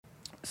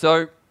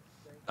So,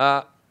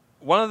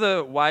 one of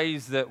the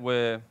ways that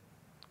we're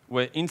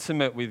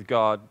intimate with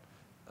God,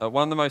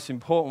 one of the most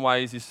important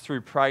ways is through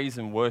praise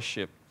and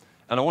worship.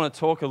 And I want to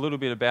talk a little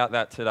bit about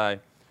that today,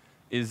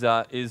 is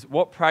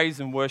what praise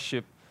and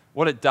worship,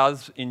 what it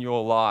does in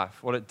your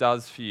life, what it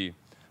does for you.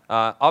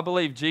 I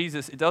believe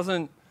Jesus, it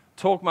doesn't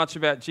talk much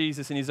about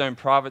Jesus in his own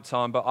private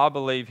time, but I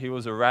believe he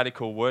was a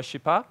radical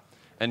worshipper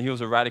and he was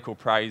a radical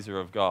praiser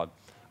of God.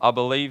 I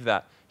believe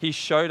that. He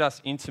showed us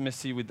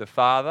intimacy with the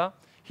Father.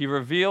 He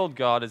revealed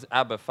God as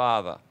Abba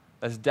Father,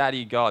 as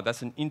Daddy God.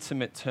 That's an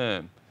intimate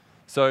term.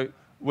 So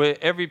where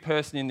every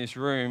person in this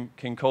room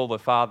can call the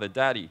Father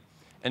Daddy.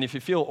 And if you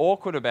feel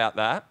awkward about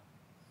that,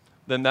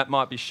 then that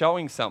might be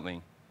showing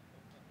something.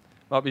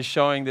 Might be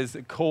showing there's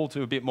a call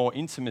to a bit more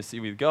intimacy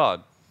with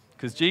God.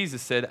 Because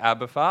Jesus said,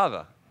 Abba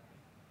Father.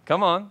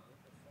 Come on.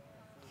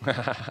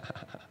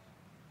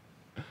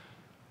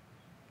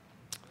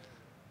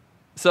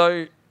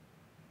 So,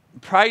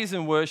 praise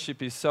and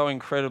worship is so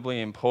incredibly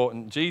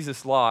important.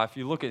 Jesus' life,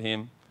 you look at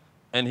him,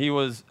 and he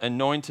was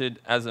anointed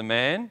as a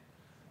man,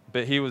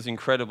 but he was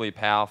incredibly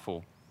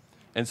powerful.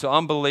 And so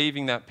I'm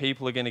believing that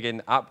people are going to get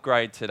an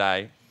upgrade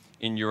today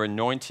in your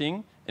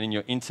anointing and in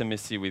your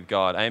intimacy with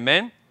God.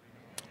 Amen?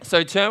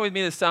 So turn with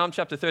me to Psalm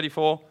chapter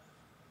 34.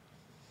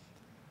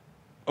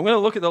 I'm going to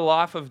look at the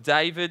life of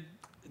David.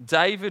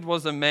 David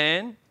was a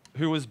man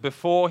who was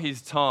before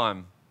his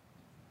time.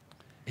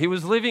 He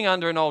was living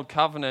under an old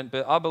covenant,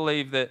 but I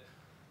believe that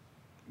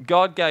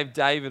God gave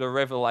David a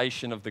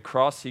revelation of the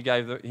cross. He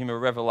gave him a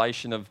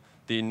revelation of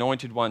the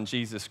anointed one,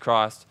 Jesus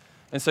Christ.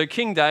 And so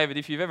King David,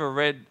 if you've ever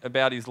read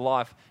about his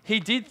life, he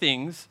did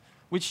things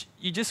which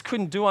you just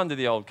couldn't do under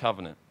the old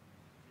covenant.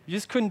 You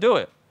just couldn't do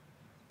it.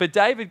 But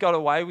David got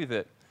away with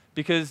it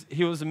because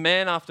he was a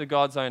man after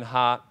God's own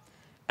heart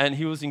and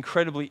he was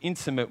incredibly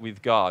intimate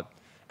with God.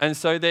 And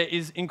so there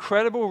is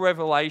incredible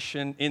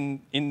revelation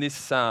in this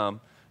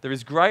psalm. There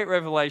is great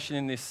revelation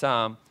in this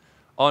psalm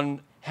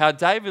on how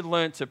David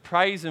learned to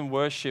praise and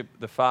worship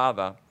the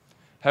Father,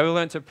 how he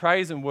learned to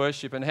praise and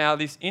worship, and how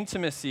this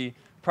intimacy,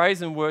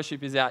 praise and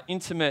worship is an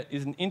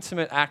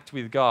intimate act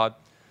with God,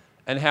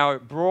 and how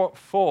it brought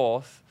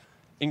forth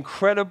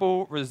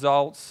incredible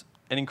results,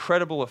 an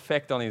incredible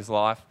effect on his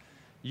life.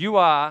 You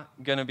are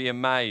going to be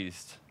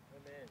amazed.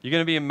 Amen. You're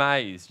going to be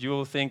amazed. You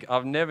will think,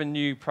 I've never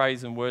knew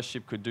praise and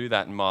worship could do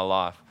that in my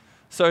life.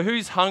 So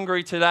who's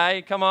hungry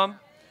today? Come on.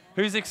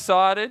 Who's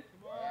excited?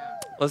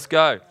 Let's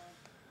go.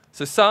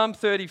 So Psalm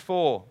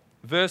 34,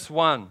 verse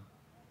 1.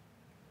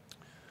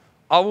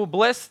 I will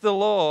bless the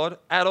Lord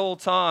at all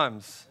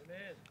times. Amen.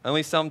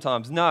 Only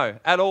sometimes. No,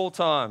 at all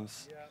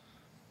times. Yeah.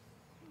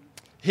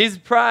 His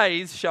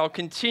praise shall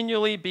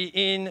continually be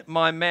in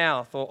my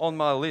mouth, or on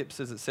my lips,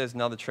 as it says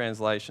in other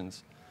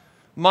translations.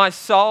 My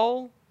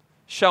soul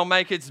shall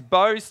make its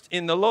boast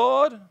in the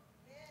Lord.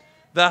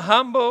 The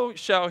humble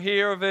shall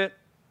hear of it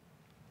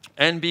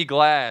and be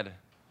glad.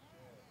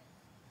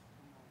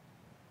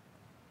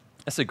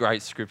 That's a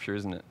great scripture,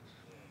 isn't it?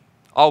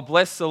 I'll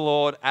bless the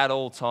Lord at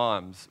all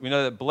times. We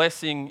know that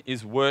blessing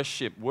is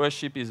worship.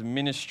 Worship is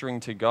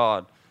ministering to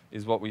God,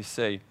 is what we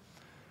see.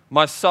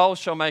 My soul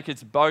shall make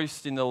its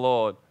boast in the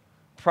Lord.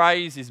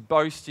 Praise is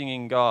boasting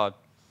in God.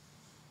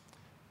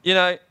 You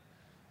know,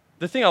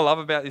 the thing I love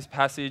about this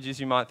passage is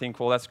you might think,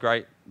 well, that's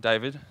great,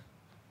 David,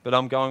 but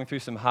I'm going through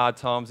some hard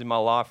times in my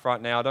life right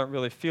now. I don't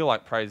really feel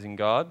like praising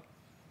God.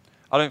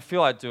 I don't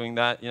feel like doing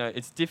that. You know,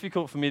 it's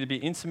difficult for me to be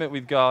intimate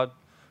with God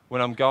when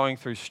I'm going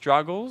through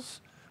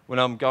struggles, when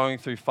I'm going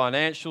through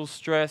financial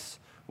stress,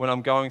 when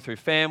I'm going through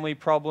family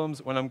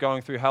problems, when I'm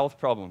going through health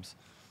problems.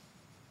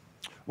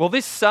 Well,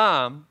 this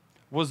psalm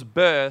was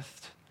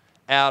birthed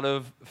out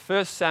of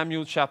 1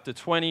 Samuel chapter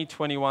 20,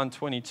 21,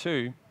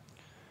 22,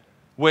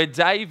 where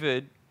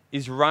David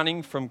is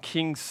running from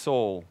King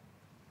Saul.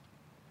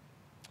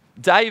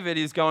 David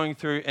is going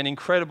through an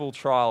incredible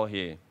trial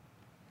here.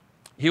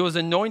 He was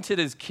anointed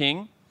as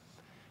king.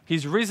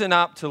 He's risen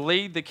up to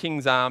lead the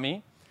king's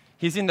army.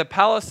 He's in the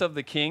palace of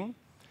the king,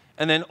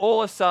 and then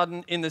all of a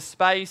sudden, in the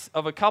space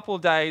of a couple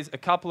of days, a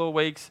couple of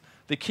weeks,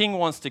 the king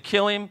wants to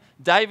kill him.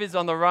 David's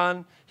on the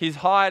run. He's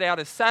hired out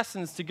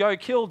assassins to go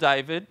kill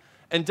David,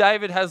 and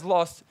David has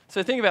lost.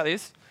 So think about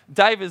this.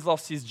 David's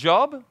lost his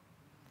job.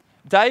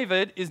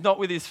 David is not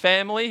with his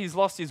family. He's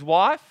lost his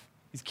wife,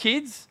 his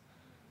kids.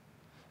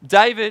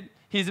 David,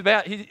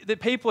 the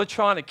people are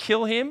trying to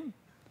kill him.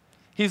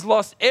 He's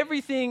lost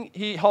everything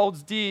he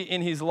holds dear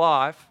in his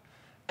life.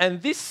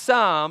 And this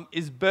psalm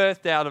is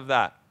birthed out of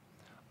that.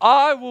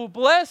 I will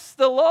bless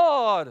the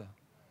Lord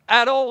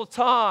at all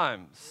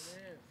times.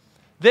 Amen.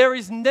 There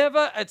is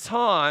never a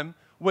time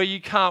where you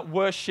can't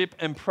worship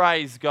and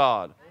praise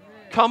God.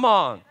 Amen. Come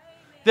on. Amen.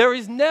 There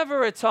is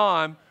never a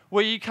time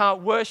where you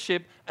can't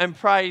worship and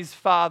praise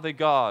Father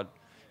God.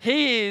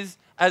 He is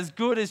as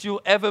good as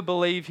you'll ever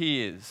believe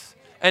He is.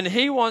 And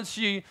He wants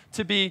you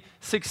to be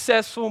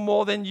successful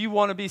more than you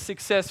want to be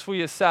successful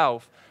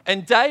yourself.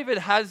 And David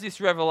has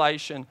this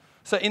revelation.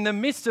 So in the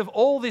midst of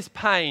all this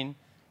pain,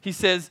 he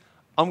says,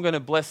 I'm going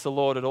to bless the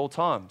Lord at all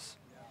times.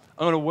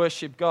 I'm going to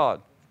worship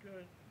God.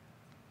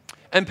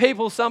 And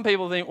some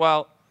people think,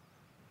 well,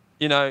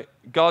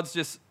 God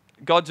just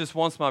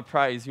wants my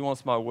praise. He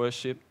wants my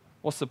worship.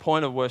 What's the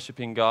point of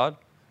worshiping God?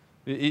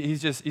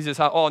 He's just,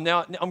 oh,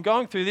 now I'm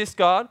going through this,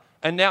 God,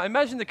 and now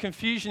imagine the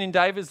confusion in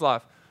David's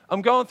life.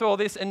 I'm going through all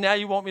this, and now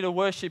you want me to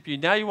worship you.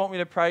 Now you want me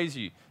to praise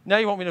you. Now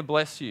you want me to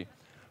bless you.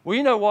 Well,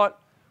 you know what?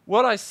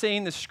 What I see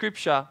in the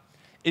scripture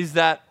is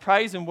that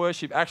praise and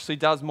worship actually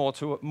does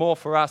more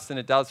for us than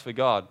it does for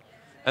God.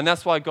 And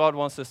that's why God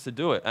wants us to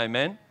do it.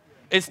 Amen?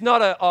 It's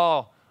not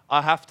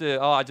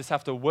I just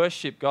have to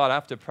worship God. I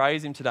have to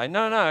praise him today.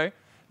 No.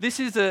 This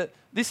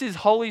is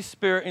Holy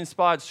Spirit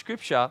inspired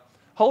scripture.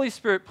 Holy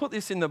Spirit put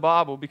this in the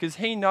Bible because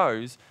he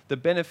knows the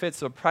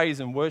benefits of praise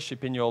and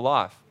worship in your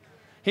life.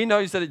 He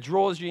knows that it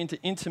draws you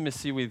into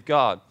intimacy with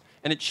God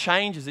and it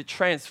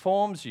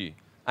transforms you.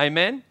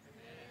 Amen?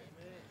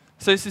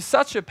 So this is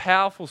such a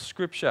powerful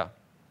scripture.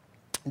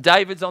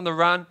 David's on the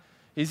run.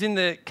 He's in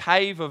the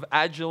cave of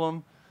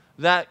Adullam.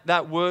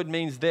 That word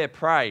means their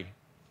prey.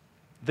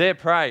 Their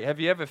prey. Have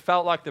you ever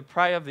felt like the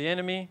prey of the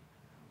enemy?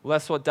 Well,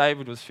 that's what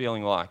David was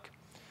feeling like.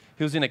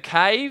 He was in a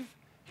cave.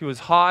 He was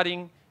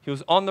hiding. He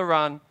was on the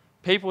run.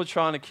 People were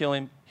trying to kill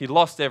him. He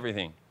lost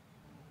everything.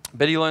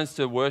 But he learns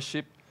to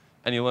worship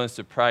and he learns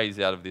to praise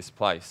out of this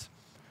place.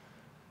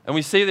 And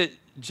we see that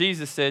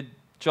Jesus said,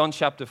 John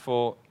chapter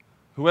 4,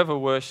 whoever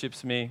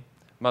worships me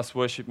must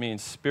worship me in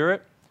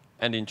spirit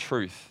and in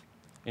truth.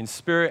 In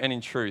spirit and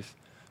in truth.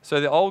 So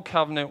the old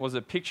covenant was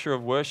a picture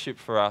of worship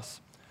for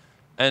us.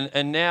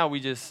 And now we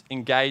just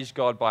engage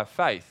God by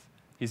faith.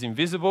 He's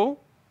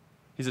invisible.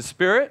 He's a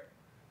spirit.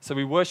 So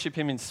we worship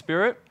him in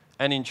spirit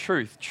and in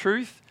truth.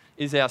 Truth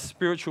is our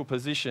spiritual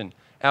position.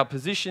 Our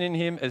position in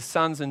him as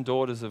sons and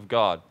daughters of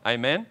God.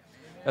 Amen?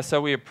 That's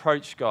how we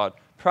approach God.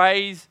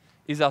 Praise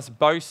is us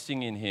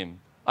boasting in him.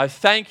 I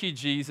thank you,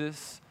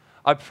 Jesus.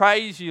 I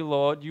praise you,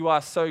 Lord. You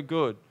are so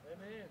good.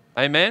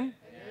 Amen?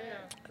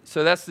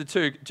 So that's the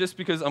two. Just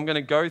because I'm going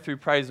to go through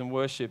praise and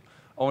worship,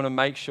 I want to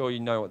make sure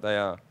you know what they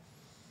are.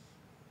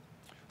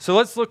 So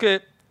let's look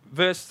at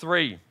verse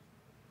 3.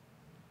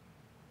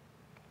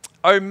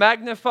 Oh,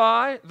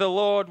 magnify the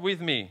Lord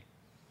with me.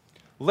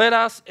 Let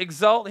us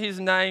exalt his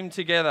name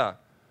together.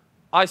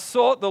 I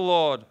sought the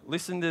Lord.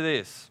 Listen to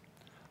this.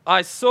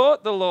 I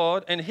sought the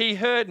Lord, and he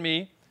heard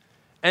me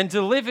and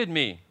delivered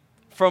me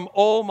from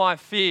all my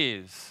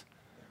fears.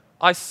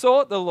 I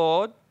sought the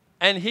Lord,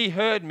 and he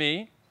heard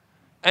me,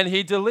 and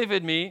he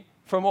delivered me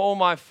from all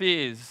my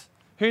fears.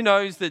 Who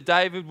knows that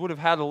David would have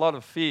had a lot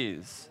of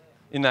fears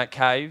in that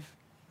cave?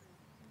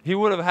 He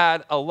would have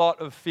had a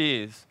lot of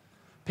fears.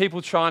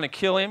 People trying to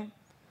kill him.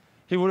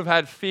 He would have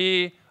had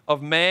fear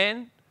of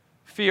man,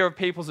 fear of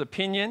people's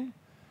opinion.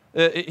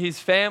 His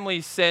family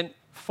sent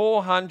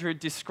 400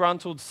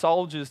 disgruntled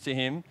soldiers to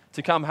him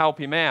to come help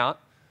him out.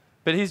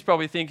 But he's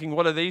probably thinking,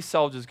 what are these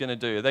soldiers going to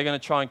do? Are they going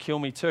to try and kill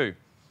me too?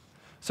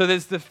 So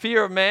there's the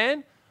fear of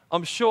man.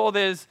 I'm sure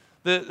there's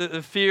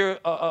the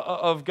fear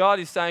of God.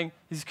 He's saying,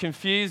 he's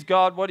confused.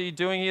 God, what are you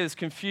doing here? There's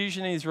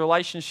confusion in his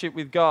relationship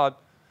with God.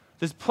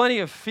 There's plenty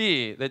of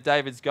fear that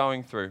David's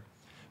going through.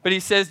 But he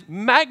says,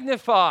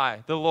 magnify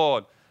the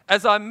Lord.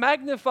 As I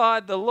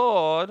magnified the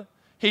Lord,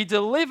 he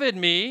delivered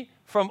me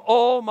from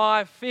all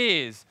my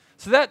fears.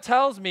 So that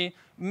tells me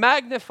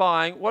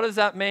magnifying, what does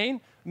that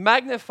mean?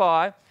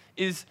 Magnify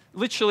is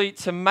literally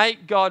to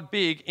make God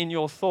big in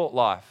your thought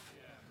life.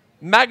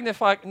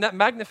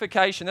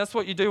 Magnification, that's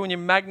what you do when you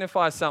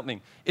magnify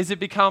something, is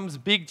it becomes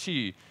big to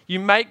you. You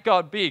make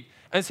God big.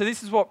 And so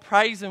this is what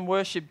praise and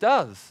worship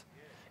does.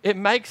 It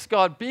makes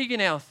God big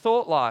in our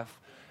thought life.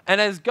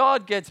 And as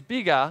God gets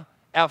bigger,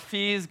 our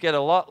fears get a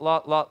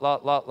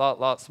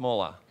lot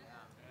smaller.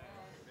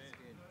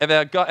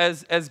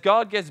 As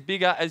God gets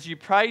bigger, as you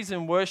praise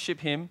and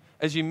worship him,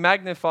 as you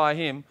magnify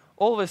him,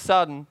 all of a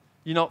sudden,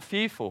 you're not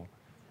fearful.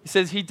 He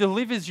says he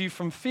delivers you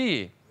from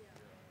fear.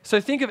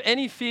 So think of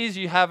any fears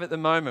you have at the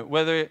moment,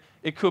 whether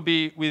it could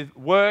be with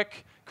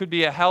work, could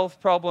be a health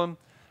problem,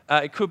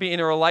 it could be in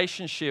a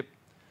relationship.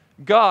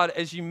 God,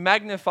 as you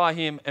magnify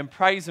him and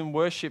praise and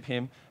worship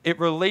him, it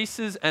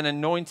releases an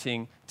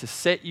anointing to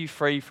set you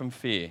free from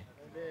fear.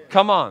 Amen.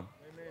 Come on.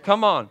 Amen.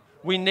 Come on.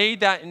 We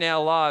need that in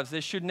our lives. There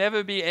should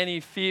never be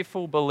any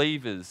fearful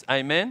believers.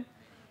 Amen?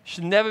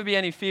 Should never be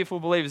any fearful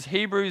believers.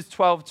 Hebrews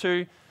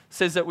 12:2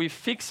 says that we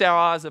fix our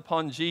eyes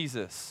upon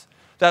Jesus.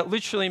 That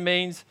literally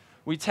means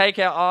we take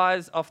our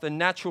eyes off the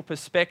natural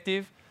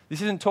perspective.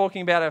 This isn't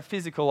talking about our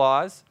physical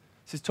eyes.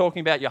 This is talking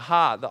about your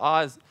heart, the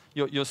eyes,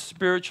 your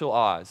spiritual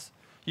eyes.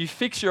 You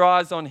fix your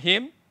eyes on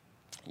him.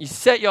 You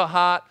set your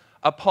heart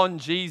upon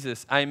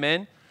Jesus.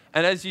 Amen.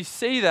 And as you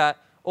see that,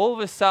 all of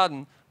a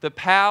sudden, the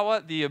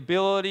power, the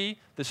ability,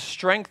 the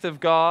strength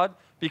of God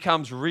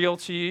becomes real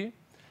to you.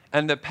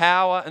 And the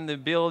power and the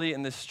ability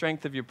and the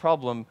strength of your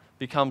problem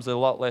becomes a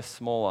lot less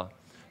smaller.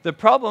 The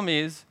problem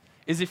is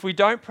if we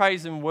don't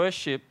praise and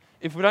worship,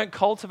 if we don't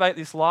cultivate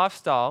this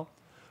lifestyle,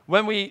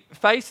 when we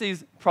face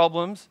these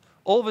problems,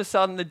 all of a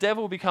sudden the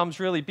devil becomes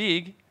really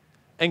big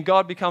and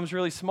God becomes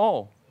really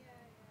small.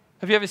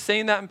 Have you ever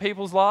seen that in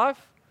people's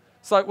life?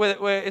 It's like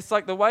where it's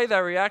like the way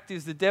they react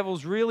is the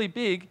devil's really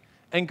big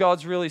and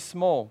God's really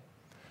small.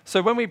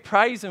 So when we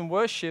praise and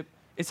worship,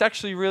 it's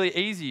actually really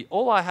easy.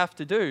 All I have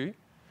to do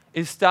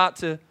is start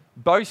to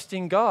boast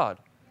in God.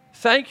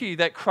 Thank you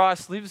that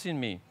Christ lives in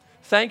me.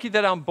 Thank you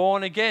that I'm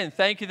born again.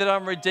 Thank you that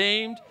I'm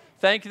redeemed.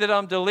 Thank you that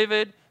I'm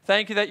delivered.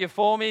 Thank you that you're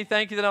for me.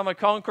 Thank you that I'm a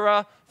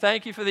conqueror.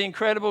 Thank you for the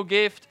incredible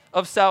gift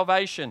of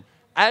salvation.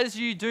 As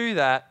you do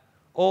that,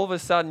 all of a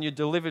sudden you're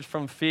delivered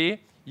from fear.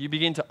 You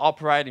begin to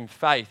operate in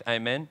faith.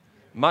 Amen.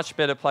 Much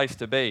better place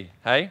to be.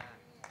 Hey?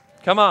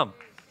 Come on.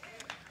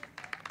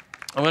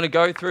 I'm going to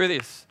go through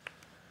this.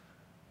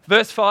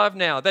 Verse 5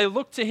 now. They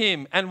looked to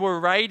him and were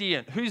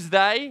radiant. Who's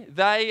they?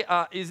 They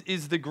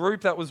is the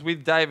group that was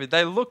with David.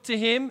 They looked to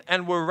him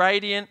and were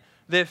radiant.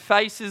 Their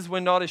faces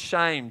were not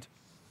ashamed.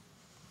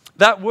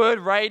 That word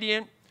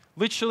radiant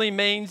literally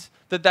means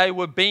that they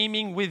were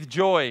beaming with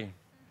joy.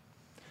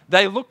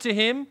 They looked to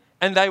him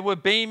and they were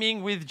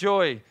beaming with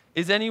joy.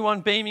 Is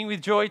anyone beaming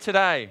with joy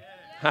today?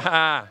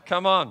 Yeah.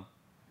 Come on.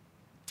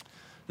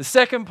 The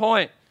second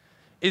point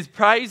is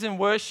praise and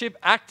worship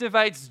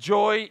activates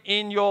joy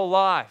in your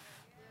life.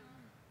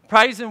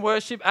 Praise and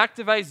worship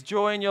activates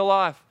joy in your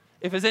life.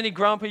 If there's any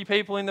grumpy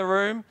people in the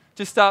room,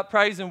 just start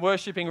praise and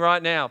worshiping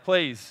right now,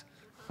 please.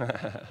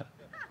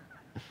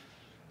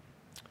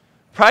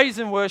 Praise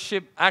and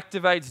worship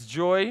activates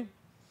joy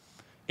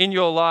in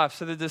your life.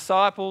 So the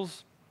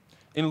disciples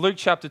in Luke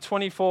chapter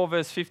 24,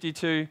 verse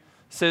 52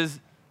 says,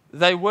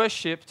 they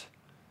worshipped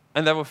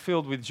and they were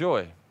filled with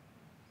joy.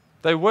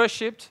 They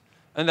worshipped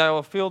and they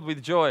were filled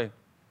with joy.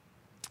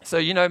 So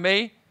you know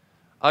me,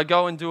 I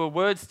go and do a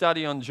word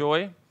study on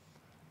joy.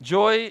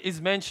 Joy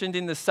is mentioned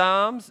in the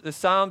Psalms. The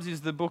Psalms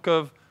is the book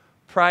of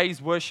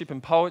praise, worship,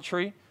 and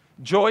poetry.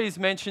 Joy is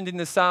mentioned in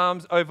the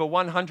Psalms over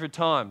 100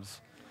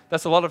 times.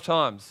 That's a lot of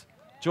times.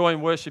 Joy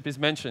and worship is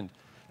mentioned.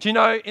 Do you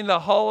know in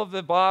the whole of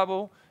the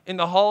Bible, in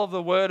the whole of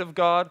the Word of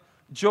God,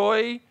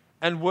 joy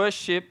and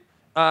worship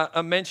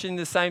are mentioned in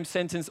the same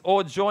sentence,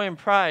 or joy and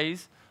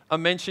praise are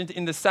mentioned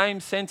in the same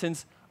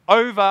sentence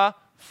over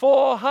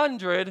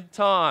 400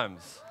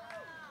 times.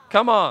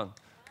 Come on.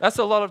 That's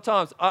a lot of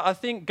times. I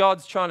think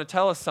God's trying to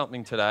tell us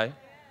something today.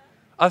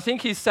 I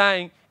think he's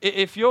saying,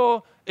 if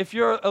you're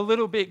a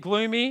little bit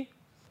gloomy,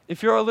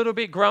 if you're a little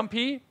bit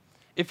grumpy,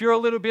 if you're a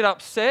little bit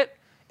upset,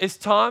 it's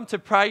time to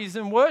praise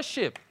and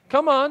worship.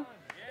 Come on.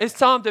 It's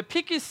time to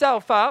pick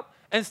yourself up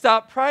and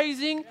start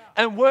praising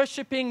and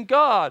worshiping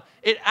God.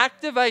 It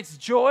activates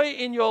joy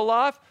in your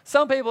life.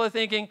 Some people are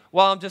thinking,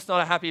 well, I'm just not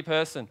a happy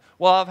person.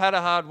 Well, I've had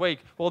a hard week.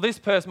 Well, this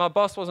person, my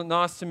boss wasn't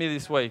nice to me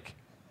this week.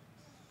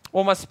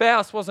 Well, my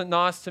spouse wasn't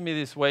nice to me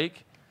this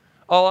week.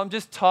 Oh, I'm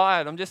just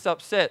tired. I'm just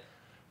upset.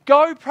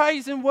 Go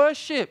praise and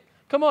worship.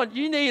 Come on,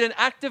 you need an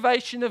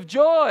activation of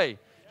joy.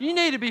 You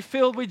need to be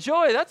filled with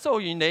joy. That's all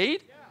you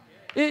need.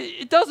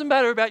 It doesn't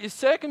matter about your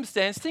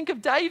circumstance. Think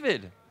of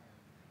David.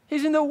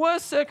 He's in the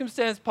worst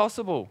circumstance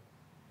possible.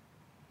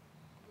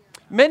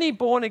 Many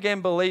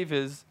born-again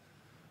believers,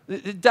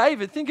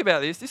 David, think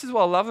about this. This is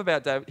what I love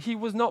about David. He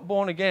was not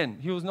born again.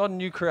 He was not a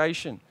new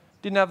creation.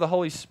 Didn't have the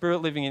Holy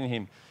Spirit living in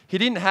him. He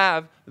didn't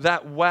have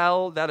that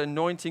well, that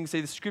anointing.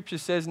 See, the scripture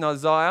says in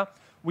Isaiah,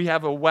 we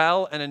have a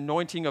well and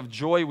anointing of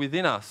joy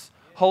within us.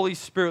 Holy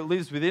Spirit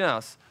lives within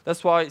us.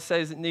 That's why it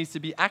says it needs to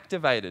be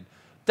activated.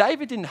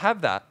 David didn't have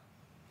that.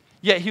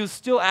 Yet he was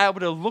still able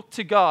to look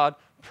to God,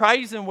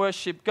 praise and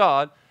worship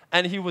God,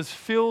 and he was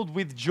filled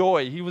with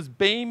joy. He was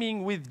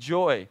beaming with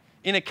joy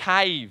in a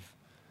cave.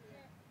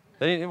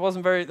 They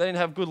didn't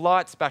have good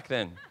lights back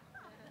then.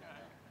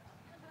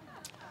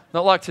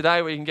 Not like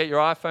today where you can get your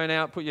iPhone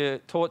out, put your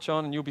torch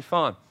on, and you'll be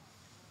fine.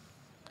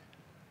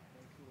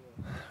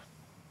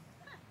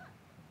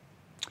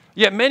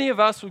 Yet many of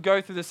us would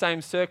go through the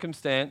same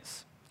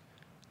circumstance,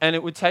 and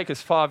it would take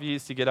us 5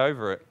 years to get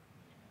over it.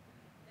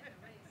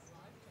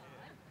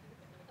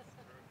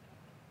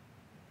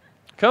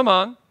 Come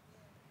on.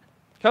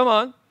 Come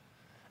on.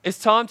 It's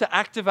time to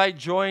activate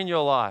joy in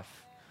your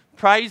life.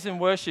 Praise and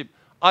worship.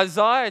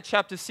 Isaiah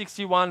chapter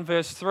 61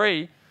 verse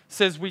 3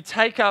 says we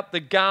take up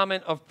the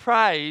garment of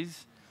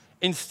praise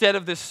instead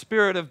of the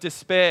spirit of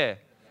despair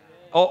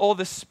or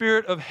the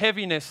spirit of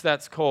heaviness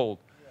that's called.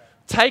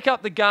 Take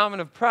up the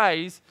garment of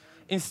praise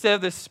instead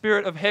of the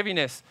spirit of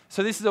heaviness.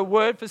 So this is a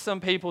word for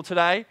some people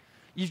today.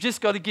 You've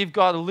just got to give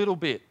God a little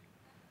bit.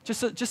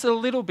 Just a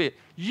little bit.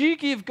 You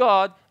give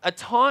God a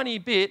tiny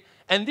bit,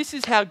 and this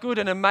is how good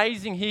and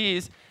amazing He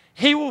is.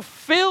 He will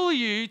fill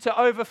you to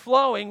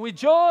overflowing with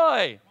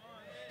joy.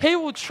 He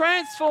will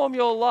transform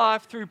your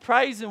life through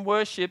praise and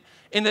worship.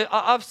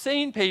 I've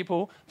seen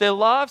people, their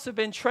lives have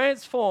been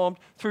transformed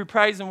through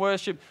praise and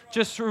worship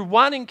just through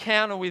one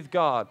encounter with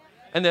God,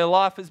 and their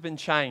life has been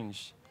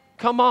changed.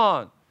 Come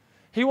on.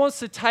 He wants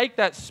to take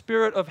that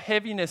spirit of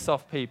heaviness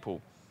off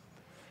people.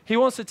 He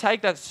wants to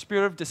take that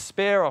spirit of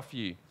despair off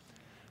you.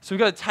 So we've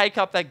got to take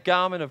up that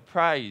garment of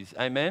praise.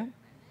 Amen?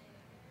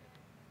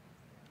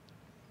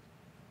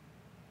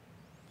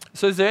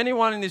 So is there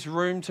anyone in this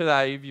room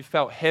today, if you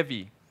felt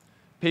heavy?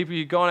 People,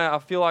 you've gone out, I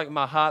feel like in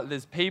my heart,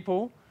 there's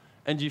people,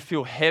 and you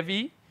feel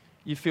heavy,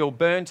 you feel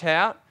burnt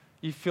out,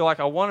 you feel like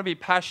I want to be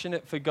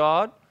passionate for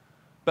God,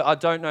 but I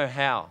don't know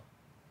how.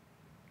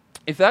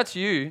 If that's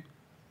you,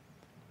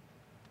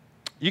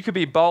 you could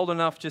be bold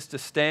enough just to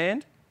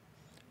stand,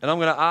 and I'm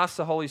going to ask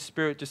the Holy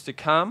Spirit just to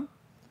come,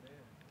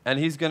 and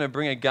He's going to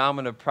bring a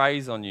garment of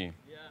praise on you.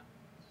 Yeah.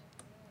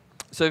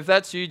 So if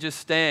that's you, just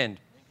stand.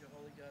 Thank you,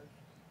 Holy Ghost.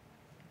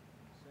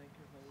 Thank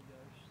you, Holy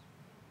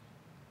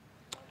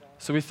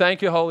Ghost. So we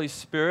thank you, Holy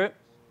Spirit.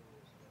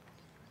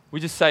 We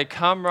just say,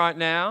 come right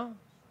now.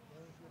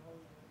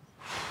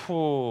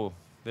 Oh,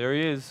 there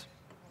He is.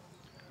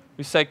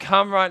 We say,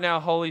 come right now,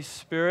 Holy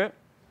Spirit,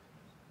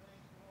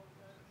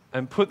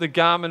 and put the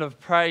garment of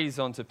praise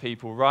onto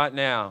people right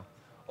now.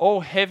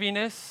 All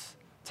heaviness,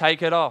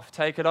 take it off,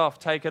 take it off,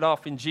 take it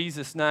off in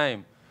Jesus'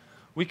 name.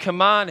 We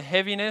command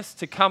heaviness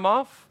to come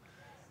off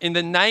in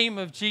the name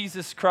of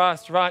Jesus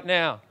Christ right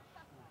now.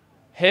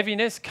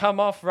 Heaviness, come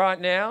off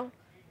right now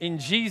in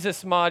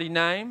Jesus' mighty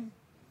name.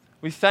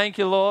 We thank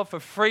you, Lord, for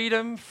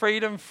freedom,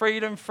 freedom,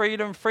 freedom,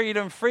 freedom,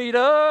 freedom,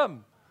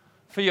 freedom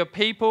for your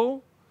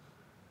people.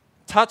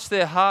 Touch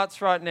their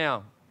hearts right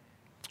now.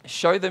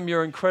 Show them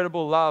your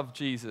incredible love,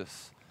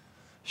 Jesus.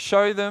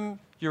 Show them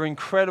your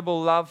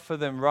incredible love for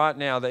them right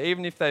now, that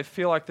even if they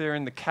feel like they're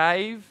in the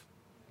cave,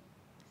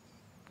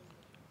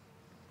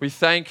 we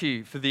thank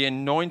you for the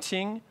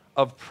anointing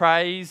of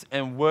praise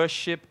and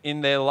worship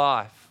in their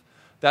life.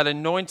 That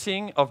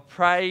anointing of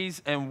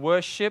praise and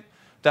worship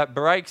that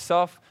breaks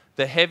off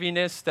the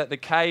heaviness that the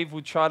cave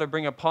will try to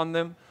bring upon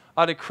them.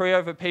 I decree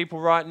over people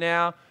right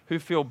now who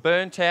feel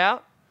burnt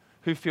out,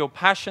 who feel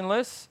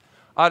passionless.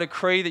 I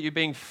decree that you're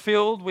being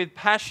filled with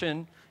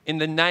passion in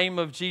the name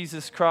of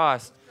Jesus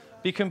Christ.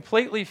 Be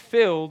completely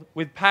filled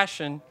with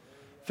passion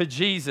for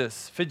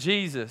Jesus,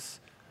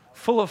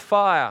 full of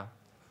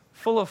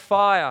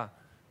fire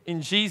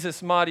in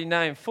Jesus' mighty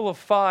name, full of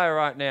fire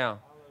right now,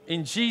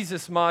 in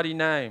Jesus' mighty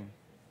name.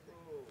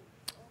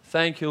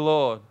 Thank you,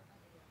 Lord.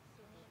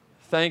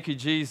 Thank you,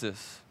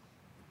 Jesus.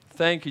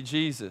 Thank you,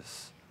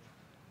 Jesus.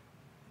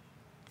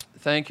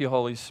 Thank you,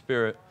 Holy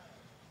Spirit.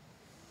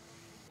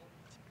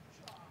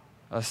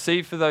 I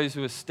see for those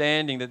who are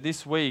standing that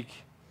this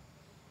week,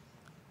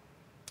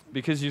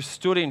 because you've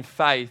stood in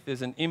faith,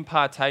 there's an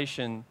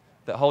impartation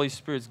that Holy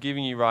Spirit's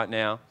giving you right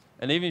now.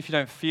 And even if you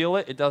don't feel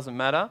it, it doesn't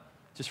matter.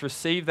 Just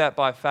receive that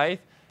by faith.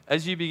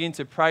 As you begin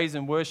to praise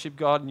and worship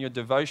God in your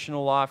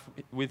devotional life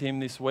with Him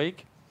this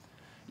week,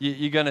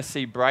 you're going to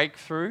see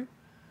breakthrough,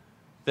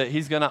 that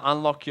He's going to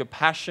unlock your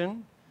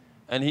passion,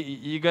 and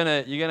you're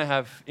going to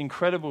have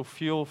incredible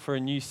fuel for a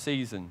new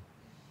season.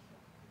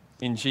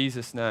 In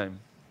Jesus' name.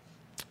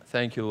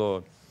 Thank you,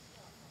 Lord.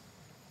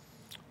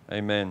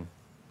 Amen.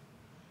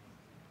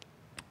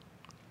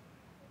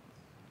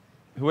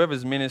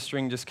 Whoever's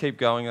ministering, just keep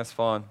going. That's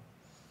fine.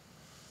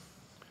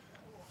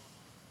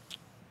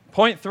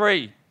 Point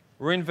 3.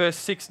 We're in verse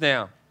 6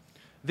 now.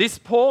 This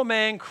poor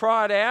man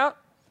cried out,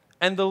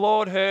 and the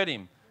Lord heard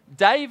him.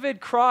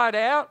 David cried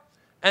out,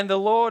 and the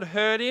Lord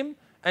heard him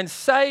and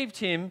saved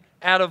him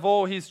out of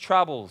all his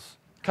troubles.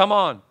 Come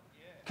on.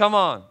 Come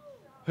on.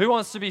 Who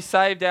wants to be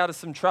saved out of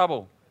some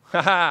trouble?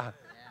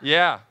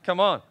 Yeah,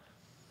 come on.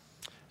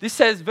 This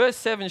says, verse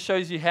 7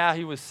 shows you how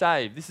he was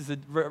saved. This is a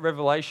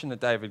revelation that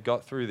David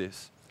got through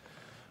this.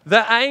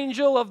 The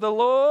angel of the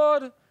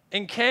Lord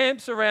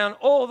encamps around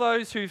all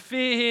those who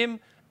fear Him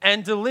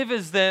and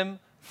delivers them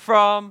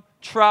from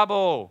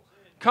trouble.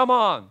 Come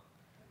on.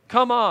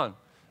 Come on.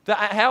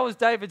 How was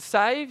David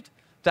saved?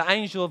 The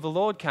angel of the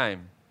Lord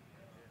came.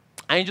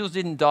 Angels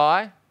didn't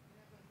die.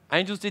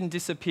 Angels didn't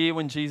disappear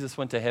when Jesus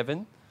went to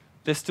heaven.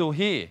 They're still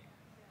here.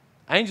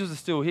 Angels are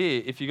still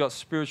here if you've got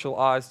spiritual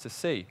eyes to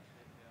see.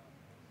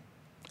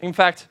 In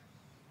fact,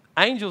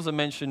 angels are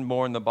mentioned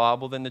more in the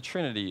Bible than the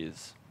Trinity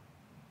is.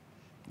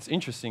 It's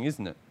interesting,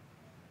 isn't it?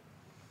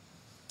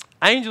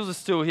 Angels are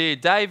still here.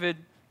 David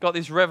got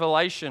this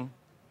revelation.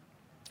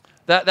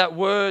 That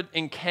word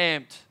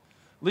encamped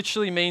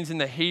literally means in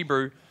the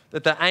Hebrew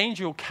that the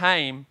angel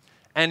came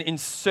and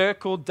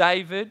encircled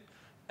David.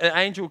 An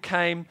angel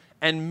came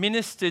and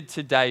ministered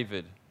to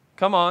David.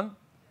 Come on.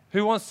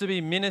 Who wants to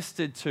be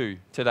ministered to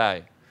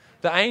today?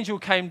 The angel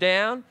came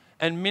down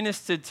and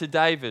ministered to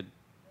David.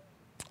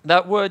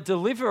 That word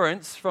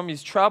deliverance from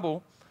his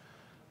trouble,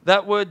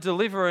 that word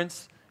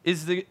deliverance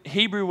is the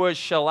Hebrew word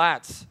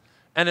shalat,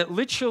 and it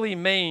literally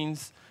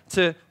means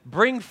to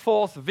bring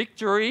forth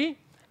victory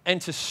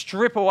and to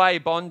strip away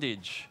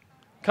bondage.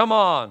 Come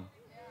on.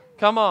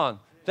 Come on.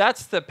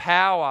 That's the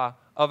power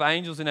of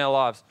angels in our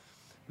lives.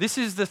 This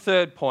is the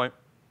third point.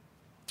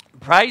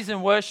 Praise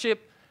and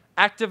worship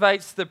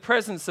activates the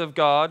presence of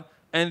God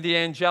and the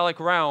angelic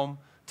realm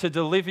to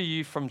deliver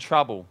you from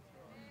trouble.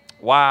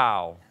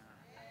 Wow.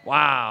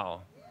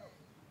 Wow.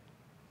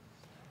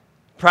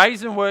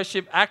 Praise and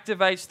worship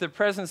activates the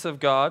presence of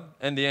God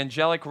and the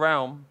angelic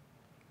realm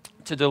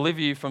to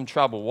deliver you from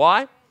trouble.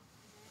 Why?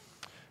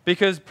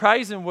 Because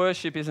praise and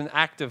worship is an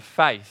act of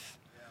faith.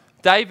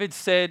 David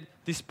said,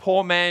 this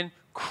poor man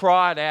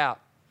cried out.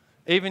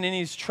 Even in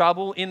his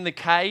trouble in the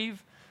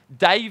cave,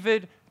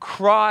 David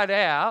cried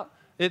out.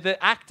 The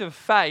act of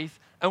faith.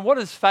 And what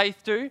does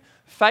faith do?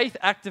 Faith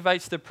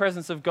activates the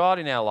presence of God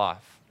in our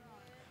life.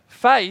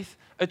 Faith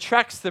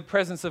attracts the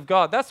presence of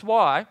God. That's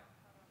why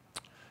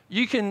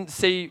you can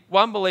see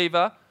one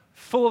believer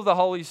full of the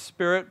Holy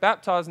Spirit,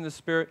 baptized in the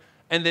Spirit,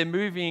 and they're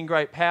moving in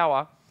great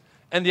power.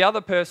 And the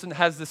other person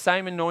has the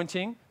same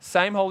anointing,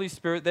 same Holy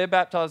Spirit, they're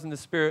baptized in the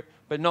Spirit,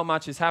 but not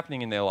much is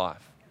happening in their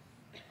life.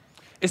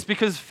 It's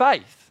because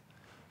faith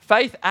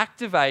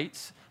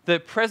activates the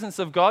presence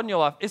of God in your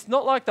life. It's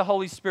not like the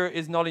Holy Spirit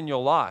is not in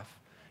your life.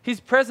 His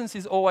presence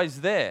is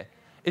always there.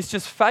 It's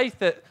just faith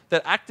that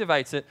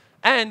activates it.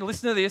 And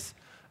listen to this,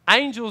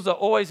 angels are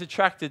always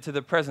attracted to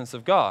the presence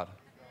of God.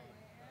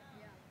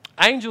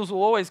 Angels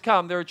will always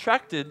come. They're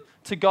attracted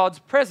to God's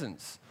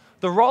presence.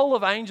 The role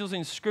of angels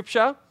in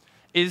Scripture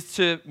is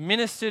to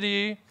minister to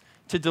you,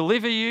 to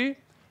deliver you,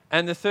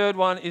 and the third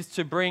one is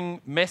to bring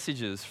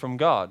messages from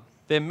God.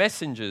 They're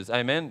messengers,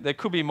 amen? There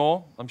could be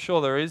more, I'm sure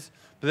there is,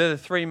 but they're the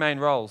three main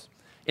roles.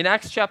 In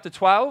Acts chapter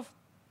 12,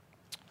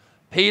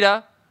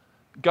 Peter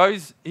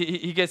goes,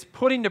 he gets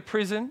put into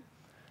prison,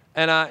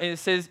 and it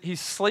says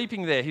he's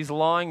sleeping there, he's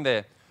lying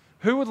there.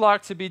 Who would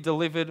like to be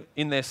delivered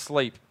in their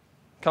sleep?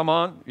 Come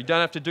on, you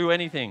don't have to do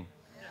anything.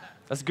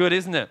 That's good,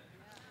 isn't it?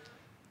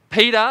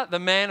 Peter, the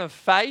man of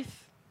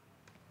faith,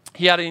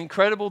 he had an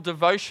incredible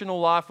devotional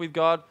life with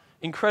God,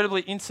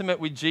 incredibly intimate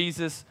with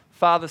Jesus,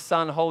 Father,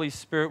 Son, Holy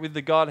Spirit, with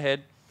the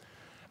Godhead.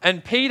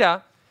 And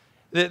Peter,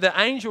 the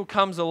angel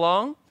comes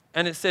along,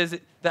 and it says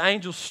the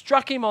angel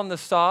struck him on the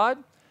side,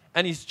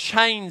 and his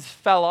chains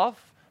fell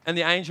off, and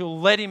the angel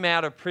let him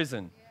out of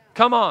prison.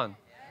 Come on.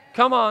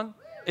 Come on.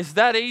 It's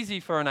that easy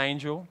for an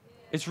angel.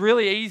 It's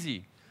really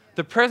easy.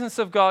 The presence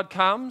of God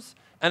comes,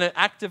 and it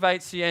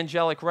activates the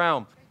angelic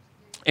realm.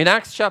 In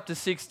Acts chapter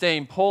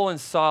 16, Paul and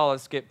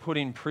Silas get put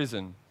in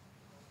prison.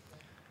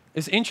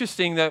 It's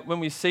interesting that when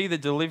we see the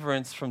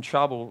deliverance from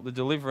trouble,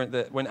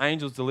 that when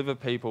angels deliver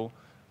people,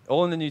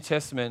 all in the New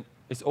Testament,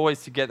 it's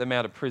always to get them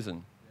out of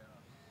prison.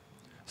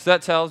 So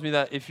that tells me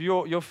that if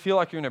you feel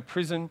like you're in a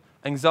prison,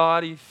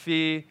 anxiety,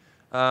 fear,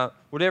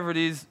 whatever it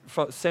is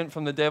sent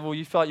from the devil,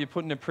 you feel like you're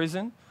put in a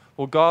prison,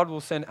 well, God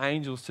will send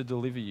angels to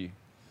deliver you.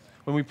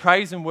 When we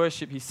praise and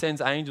worship, He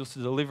sends angels to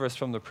deliver us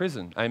from the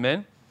prison.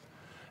 Amen?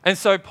 And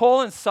so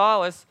Paul and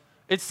Silas,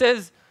 it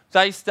says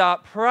they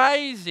start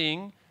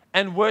praising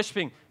and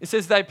worshiping. It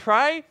says they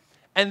pray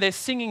and they're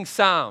singing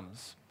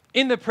psalms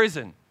in the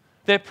prison.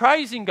 They're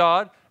praising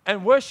God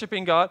and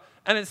worshiping God.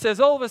 And it says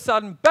all of a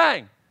sudden,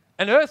 bang,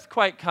 an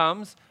earthquake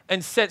comes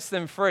and sets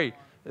them free.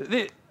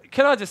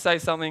 Can I just say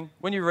something?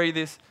 When you read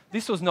this,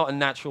 this was not a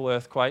natural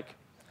earthquake.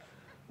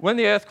 When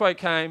the earthquake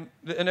came,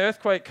 an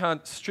earthquake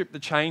can't strip the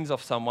chains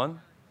off someone.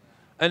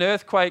 An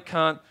earthquake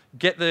can't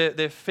get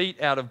their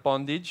feet out of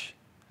bondage.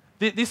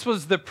 This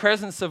was the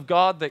presence of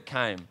God that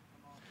came.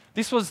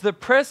 This was the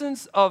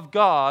presence of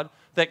God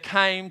that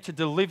came to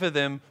deliver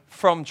them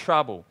from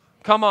trouble.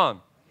 Come on.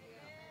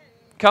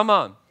 Come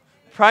on.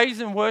 Praise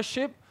and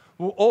worship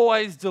will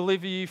always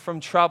deliver you from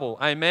trouble.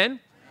 Amen?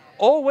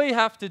 All we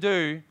have to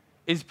do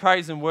is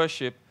praise and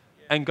worship,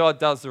 and God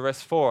does the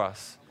rest for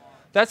us.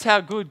 That's how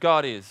good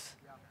God is.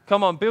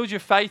 Come on, build your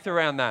faith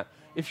around that.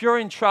 If you're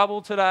in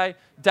trouble today,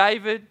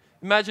 David,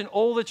 imagine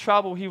all the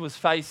trouble he was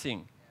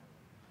facing.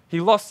 He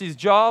lost his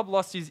job,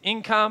 lost his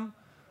income,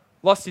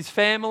 lost his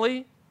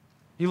family.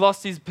 He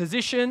lost his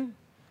position.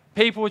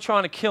 People were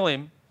trying to kill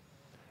him.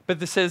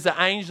 But it says the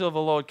angel of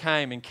the Lord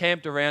came and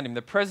camped around him.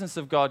 The presence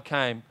of God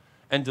came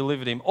and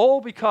delivered him.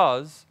 All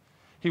because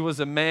he was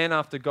a man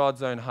after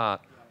God's own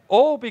heart.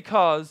 All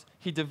because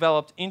he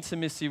developed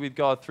intimacy with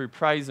God through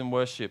praise and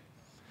worship.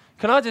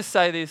 Can I just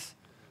say this?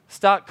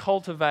 Start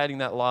cultivating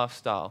that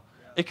lifestyle.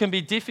 It can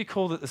be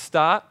difficult at the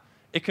start.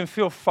 It can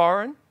feel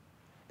foreign.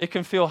 It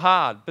can feel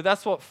hard. But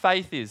that's what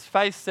faith is.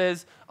 Faith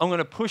says, I'm going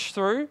to push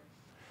through,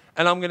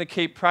 and I'm going to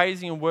keep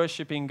praising and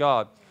worshiping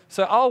God.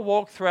 So I'll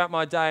walk throughout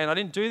my day, and I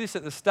didn't do this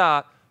at the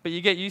start, but you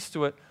get used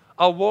to it.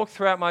 I'll walk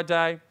throughout my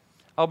day.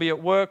 I'll be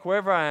at work,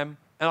 wherever I am,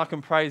 and I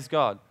can praise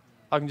God.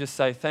 I can just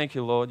say, thank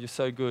you, Lord, you're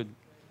so good.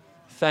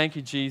 Thank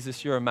you,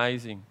 Jesus, you're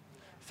amazing.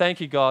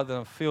 Thank you, God, that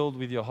I'm filled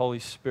with your Holy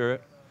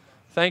Spirit.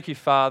 Thank you,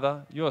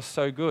 Father, you're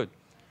so good.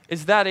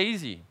 It's that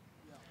easy.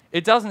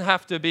 It doesn't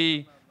have to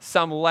be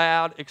some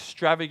loud,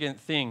 extravagant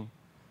thing.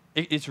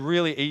 It's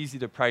really easy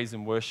to praise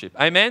and worship.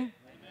 Amen?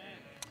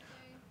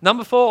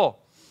 Number 4,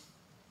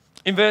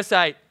 in verse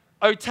 8,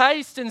 oh,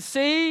 taste and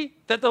see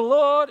that the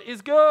Lord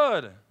is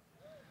good.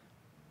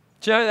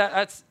 Do you know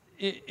that's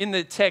in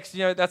the text,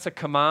 you know, that's a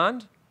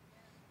command?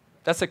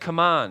 That's a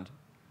command.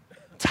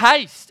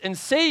 Taste and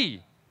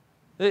see.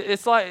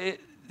 It's like,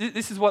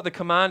 this is what the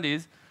command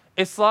is.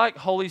 It's like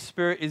Holy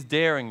Spirit is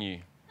daring you.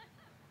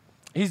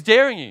 He's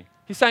daring you.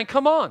 He's saying,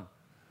 come on,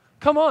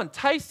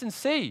 taste and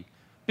see.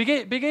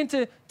 Begin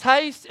to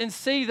taste and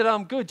see that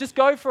I'm good. Just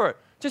go for it.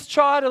 Just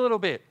try it a little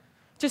bit.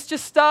 Just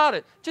start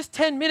it. Just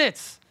 10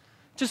 minutes.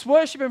 Just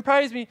worship and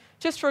praise me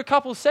just for a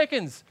couple of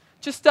seconds.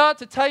 Just start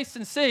to taste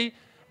and see,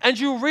 and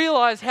you'll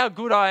realize how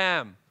good I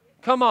am.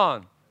 Come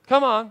on.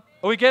 Are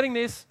we getting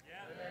this?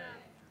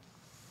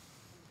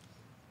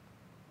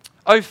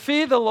 Oh,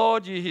 fear the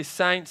Lord, you his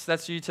saints.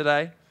 That's you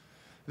today.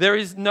 There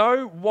is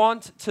no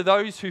want to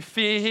those who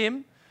fear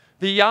him.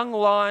 The young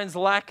lions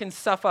lack and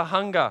suffer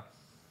hunger.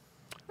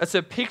 It's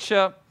a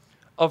picture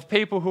of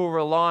people who are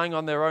relying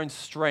on their own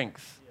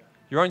strength.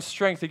 Your own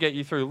strength to get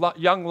you through.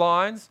 Young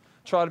lions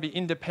try to be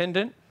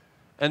independent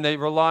and they're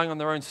relying on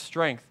their own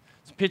strength.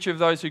 It's a picture of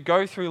those who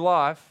go through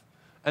life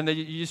and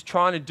you're just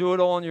trying to do it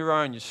all on your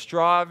own. You're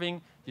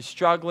striving, you're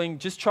struggling,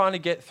 just trying to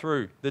get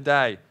through the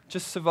day,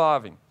 just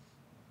surviving.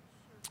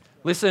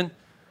 Listen,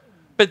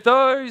 but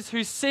those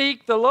who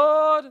seek the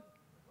Lord,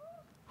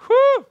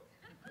 whoo,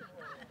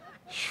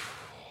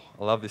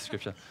 I love this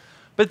scripture.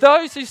 But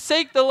those who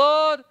seek the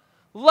Lord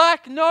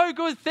lack no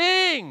good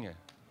thing.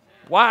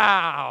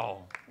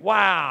 Wow.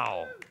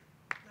 Wow.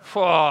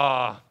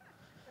 Oh,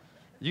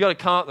 you got to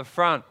come up the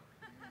front.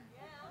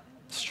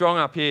 Strong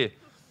up here.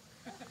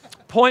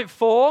 Point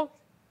 4.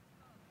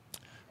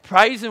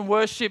 Praise and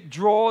worship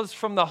draws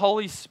from the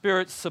Holy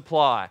Spirit's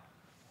supply.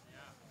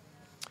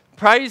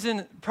 Praise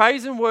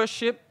and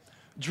worship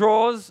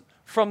draws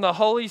from the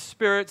Holy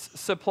Spirit's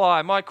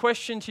supply. My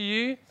question to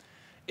you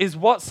is,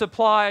 what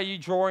supply are you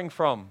drawing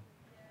from?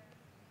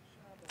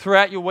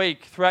 Throughout your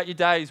week, throughout your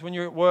days, when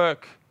you're at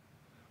work,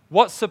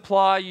 what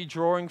supply are you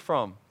drawing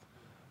from?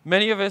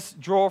 Many of us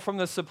draw from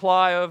the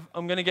supply of,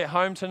 I'm going to get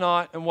home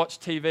tonight and watch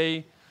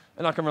TV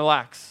and I can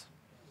relax.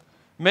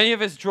 Many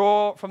of us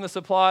draw from the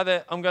supply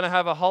that I'm going to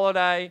have a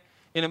holiday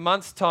in a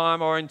month's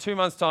time or in 2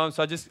 months' time,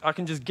 so I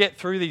can just get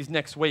through these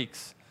next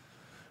weeks.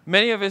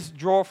 Many of us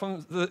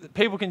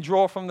people can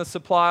draw from the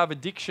supply of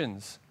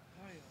addictions.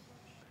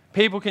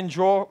 People can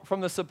draw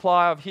from the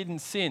supply of hidden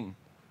sin.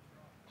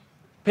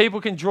 People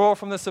can draw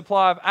from the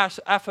supply of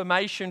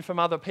affirmation from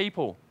other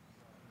people.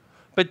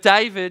 But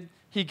David,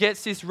 he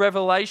gets this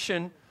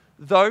revelation,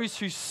 those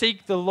who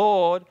seek the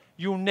Lord,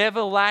 you'll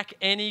never lack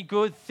any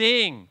good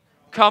thing.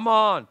 Come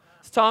on.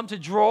 It's time to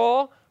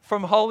draw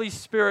from Holy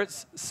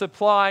Spirit's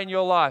supply in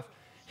your life.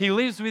 He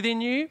lives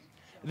within you.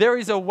 There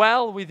is a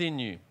well within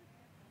you.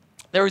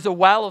 There is a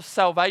well of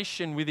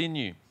salvation within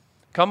you.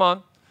 Come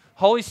on.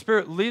 Holy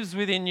Spirit lives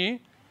within you.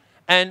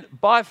 And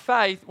by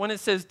faith, when it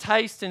says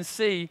taste and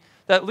see,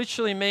 that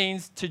literally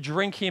means to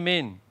drink him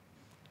in.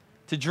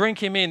 To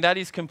drink him in. That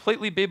is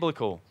completely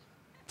biblical.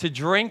 To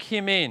drink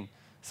him in.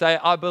 Say,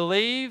 I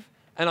believe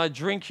and I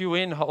drink you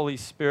in, Holy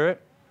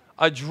Spirit.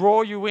 I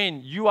draw you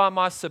in. You are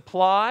my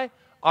supply.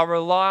 I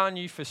rely on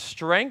you for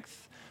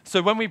strength.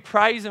 So when we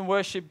praise and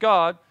worship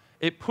God,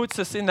 it puts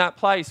us in that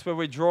place where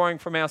we're drawing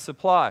from our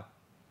supply.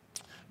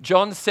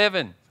 John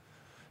 7,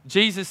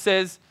 Jesus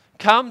says,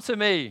 come to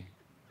me.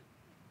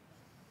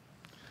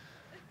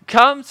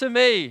 Come to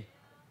me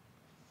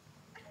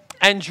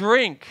and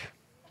drink.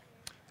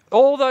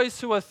 All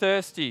those who are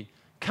thirsty,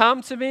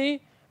 come to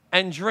me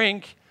and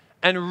drink.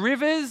 And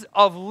rivers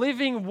of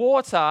living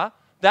water,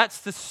 that's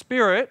the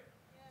Spirit,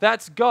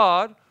 that's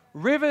God,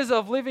 rivers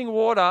of living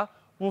water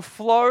will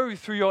flow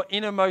through your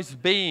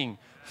innermost being.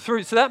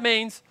 So that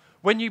means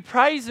when you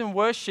praise and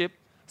worship,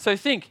 so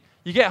think,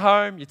 you get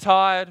home, you're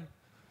tired.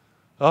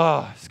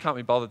 Oh, I just can't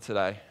be bothered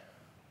today.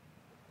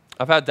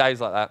 I've had days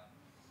like that.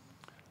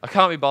 I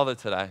can't be bothered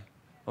today.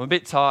 I'm a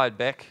bit tired,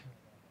 Beck.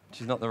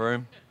 She's not in the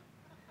room.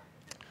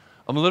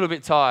 I'm a little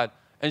bit tired.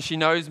 And she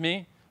knows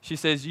me. She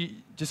says, you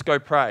just go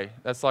pray.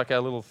 That's like our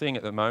little thing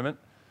at the moment.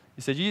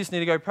 He said, you just need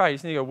to go pray. You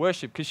just need to go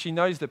worship, because she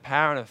knows the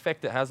power and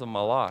effect it has on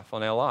my life,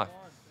 on our life.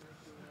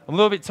 I'm a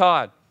little bit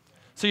tired.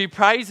 So you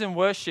praise and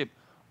worship.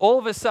 All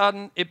of a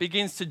sudden, it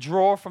begins to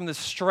draw from the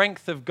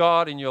strength of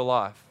God in your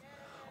life.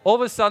 All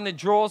of a sudden, it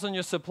draws on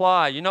your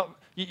supply.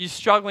 You're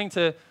struggling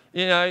to,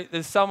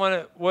 there's someone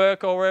at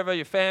work or wherever,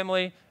 your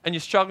family, and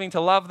you're struggling to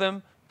love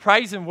them.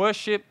 Praise and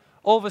worship.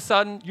 All of a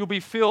sudden, you'll be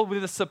filled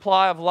with a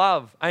supply of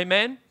love.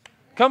 Amen?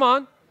 Come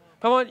on.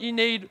 Come on. You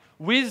need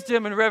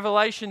wisdom and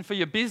revelation for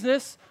your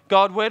business.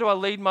 God, where do I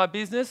lead my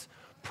business?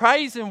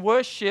 Praise and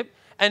worship,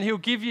 and he'll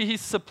give you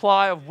his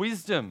supply of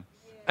wisdom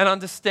and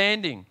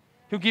understanding.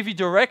 He'll give you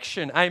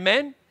direction.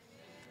 Amen?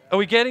 Are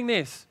we getting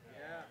this?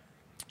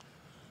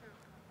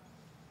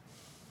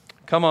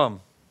 Come on.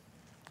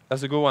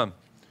 That's a good one.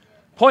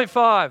 Point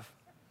 5.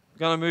 We're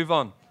going to move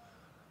on.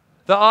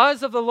 The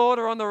eyes of the Lord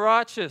are on the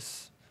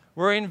righteous.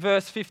 We're in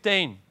verse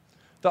 15.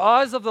 The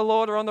eyes of the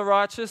Lord are on the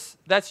righteous.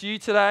 That's you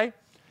today.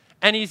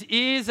 And his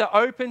ears are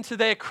open to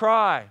their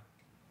cry.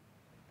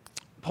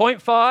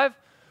 Point 5.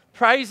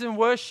 Praise and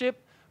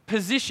worship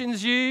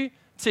positions you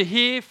to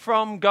hear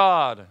from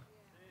God.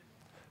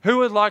 Who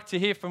would like to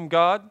hear from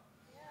God?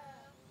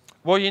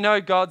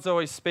 Well, God's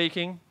always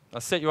speaking.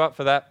 I'll set you up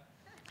for that.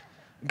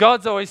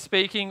 God's always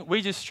speaking.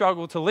 We just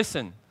struggle to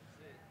listen.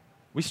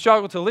 We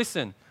struggle to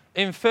listen.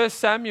 In 1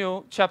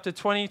 Samuel chapter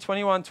 20,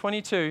 21,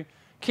 22,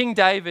 King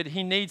David,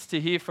 he needs to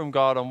hear from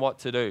God on what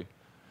to do.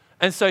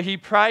 And so he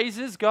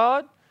praises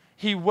God,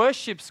 he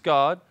worships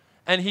God,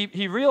 and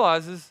he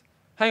realizes,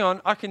 hang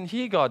on, I can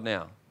hear God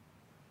now.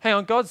 Hang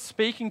on, God's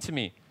speaking to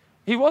me.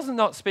 He wasn't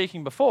not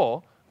speaking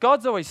before.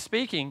 God's always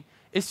speaking.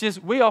 It's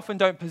just we often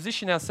don't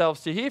position ourselves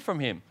to hear from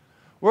him.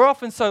 We're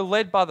often so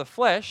led by the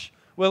flesh,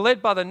 we're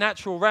led by the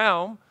natural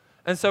realm,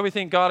 And so we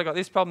think, God, I got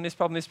this problem, this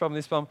problem, this problem,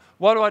 this problem.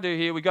 What do I do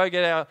here? We go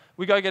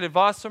get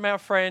advice from our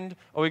friend,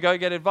 or we go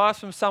get advice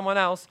from someone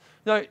else.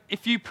 No,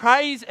 if you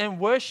praise and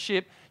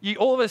worship, you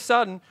all of a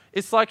sudden,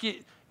 it's like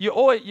you've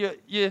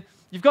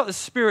got the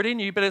Spirit in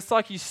you, but it's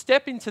like you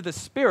step into the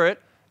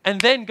Spirit and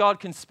then God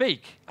can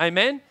speak.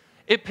 Amen?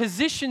 It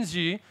positions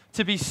you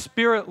to be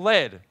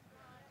Spirit-led.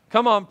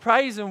 Come on,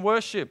 praise and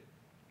worship.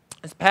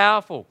 It's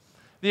powerful.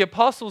 The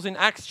apostles in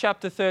Acts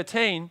chapter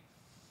 13,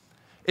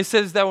 it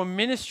says they were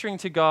ministering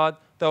to God,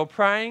 they were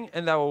praying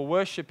and they were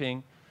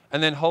worshiping,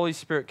 and then Holy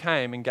Spirit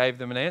came and gave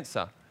them an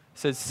answer. It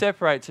says,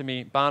 separate to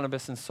me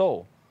Barnabas and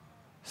Saul.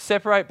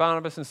 Separate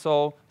Barnabas and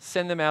Saul,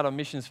 send them out on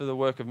missions for the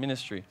work of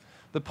ministry.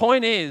 The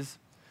point is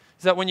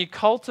that when you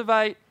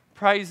cultivate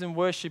praise and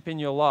worship in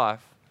your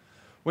life,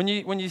 when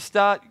you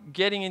start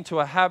getting into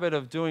a habit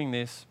of doing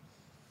this,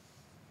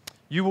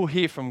 you will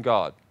hear from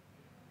God.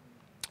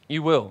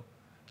 You will.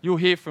 You'll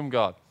hear from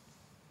God.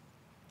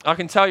 I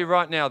can tell you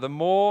right now, the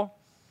more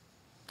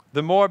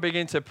I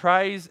begin to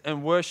praise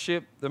and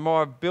worship, the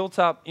more I've built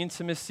up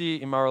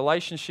intimacy in my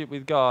relationship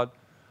with God,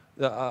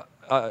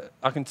 I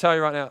can tell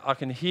you right now, I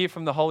can hear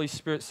from the Holy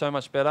Spirit so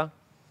much better.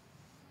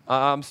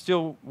 I'm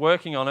still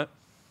working on it.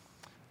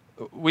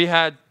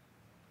 We're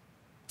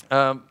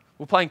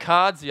playing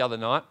cards the other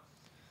night.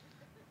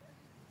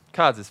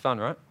 Cards is fun,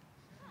 right?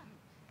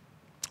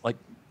 Like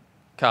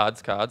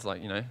cards,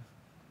 like,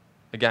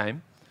 a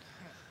game.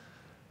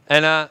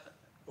 And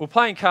we're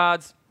playing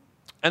cards,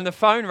 and the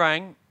phone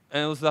rang,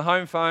 and it was the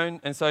home phone.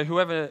 And so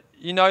whoever,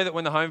 you know that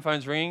when the home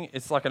phone's ringing,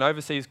 it's like an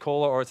overseas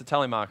caller or it's a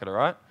telemarketer,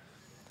 right?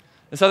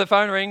 And so the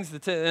phone rings,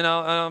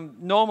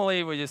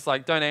 normally we just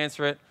like don't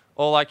answer it.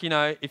 Or like,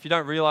 if you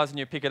don't realize and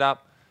you pick it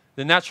up,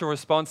 the natural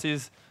response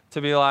is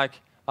to be like,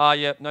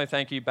 yep, no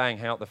thank you, bang,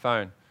 hang up the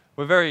phone.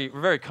 We're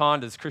very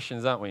kind as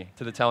Christians, aren't we,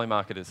 to the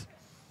telemarketers?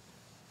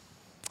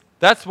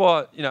 That's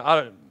what,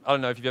 I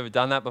don't know if you've ever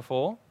done that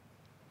before.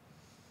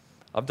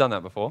 I've done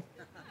that before.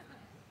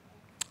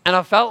 And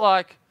I felt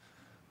like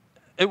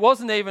I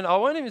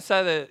won't even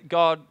say that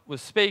God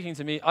was speaking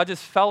to me. I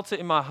just felt it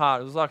in my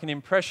heart. It was like an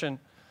impression.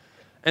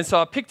 And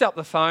so I picked up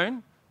the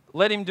phone,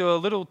 let him do a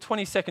little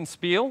 20-second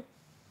spiel.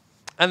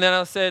 And then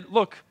I said,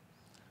 look,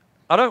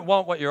 I don't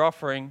want what you're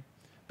offering,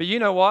 but you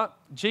know what?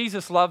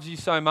 Jesus loves you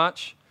so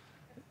much.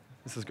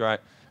 This is great.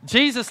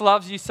 Jesus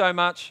loves you so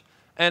much.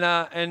 And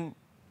I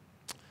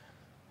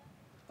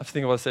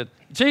think what I said.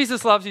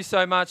 Jesus loves you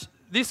so much.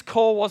 This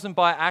call wasn't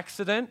by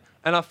accident.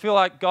 And I feel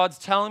like God's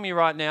telling me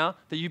right now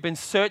that you've been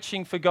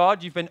searching for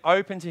God. You've been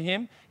open to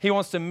Him. He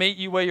wants to meet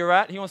you where you're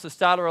at. He wants to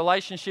start a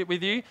relationship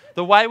with you.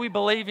 The way we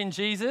believe in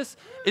Jesus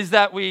is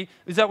that we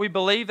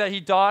believe that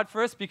He died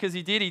for us because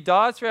He did. He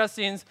died for our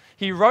sins.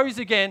 He rose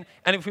again.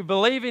 And if we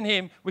believe in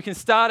Him, we can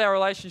start our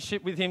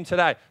relationship with Him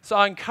today. So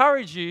I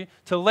encourage you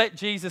to let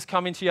Jesus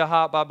come into your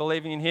heart by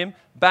believing in Him.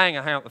 Bang,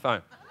 I hang up the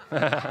phone.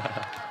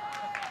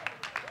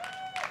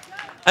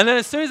 And then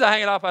as soon as I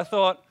hang it up, I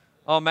thought,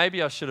 oh,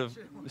 maybe I should have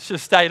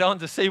stayed on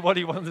to see what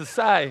he wanted to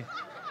say.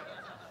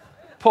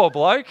 Poor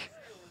bloke.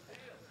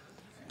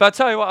 But I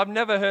tell you what, I've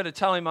never heard a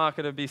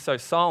telemarketer be so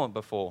silent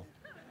before.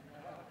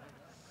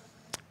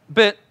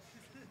 But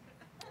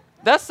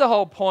that's the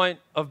whole point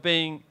of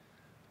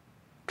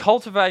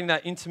cultivating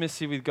that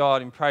intimacy with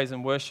God in praise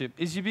and worship,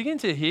 is you begin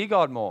to hear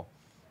God more.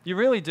 You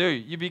really do.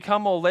 You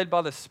become more led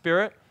by the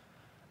Spirit,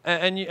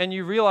 and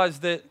you realize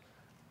that,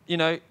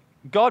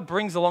 God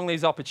brings along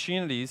these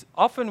opportunities.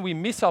 Often we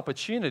miss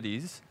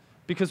opportunities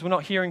because we're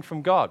not hearing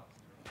from God.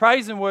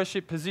 Praise and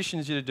worship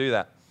positions you to do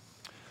that.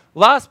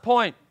 Last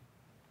point,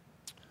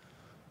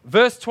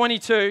 verse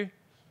 22,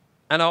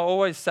 and I'll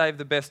always save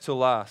the best till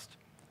last.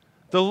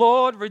 The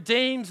Lord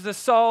redeems the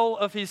soul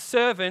of His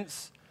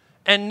servants,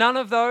 and none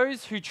of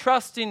those who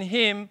trust in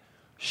Him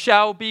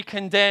shall be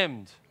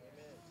condemned.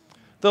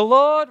 The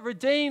Lord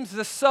redeems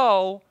the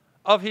soul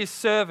of His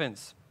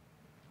servants.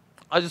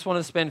 I just want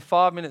to spend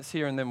 5 minutes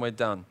here and then we're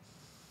done.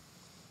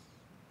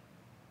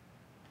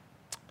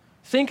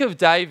 Think of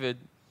David.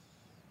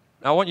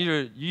 I want you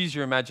to use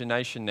your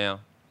imagination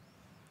now.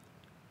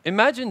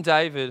 Imagine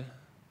David.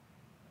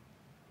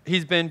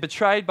 He's been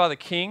betrayed by the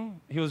king.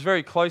 He was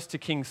very close to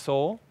King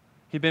Saul.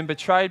 He'd been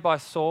betrayed by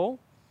Saul.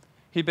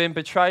 He'd been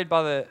betrayed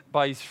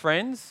by his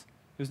friends.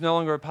 He was no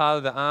longer a part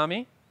of the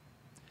army.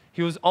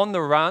 He was on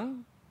the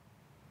run.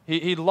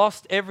 He'd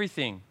lost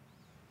everything.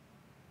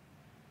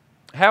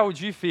 How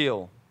would you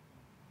feel?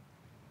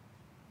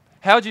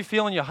 How would you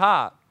feel in your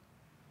heart?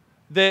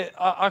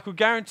 I could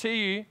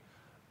guarantee you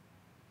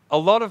a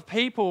lot of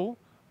people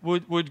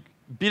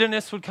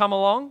bitterness would come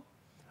along,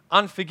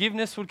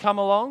 unforgiveness would come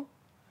along.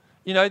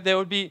 There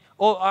would be,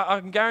 I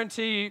can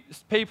guarantee you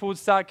people would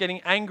start getting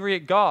angry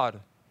at God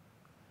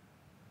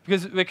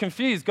because we're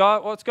confused.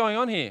 God, what's going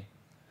on here?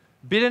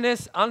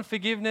 Bitterness,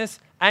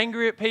 unforgiveness,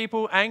 angry at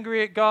people,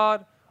 angry at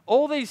God.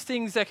 All these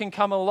things that can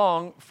come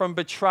along from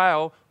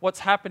betrayal, what's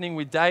happening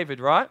with David,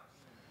 right?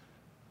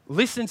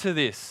 Listen to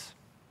this.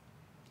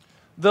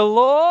 The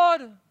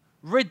Lord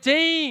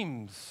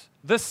redeems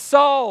the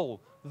soul,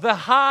 the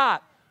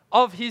heart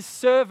of His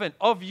servant,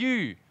 of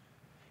you.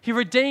 He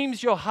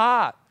redeems your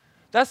heart.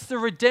 That's the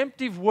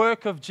redemptive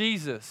work of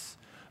Jesus.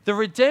 The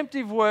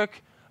redemptive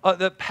work,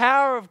 the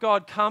power of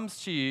God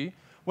comes to you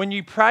when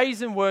you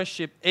praise and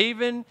worship,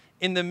 even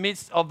in the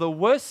midst of the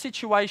worst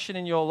situation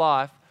in your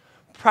life.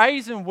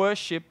 Praise and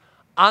worship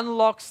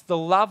unlocks the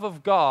love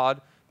of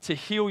God to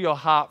heal your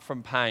heart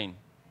from pain.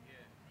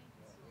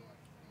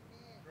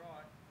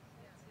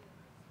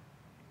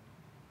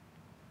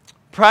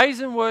 Praise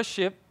and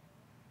worship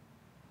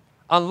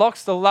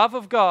unlocks the love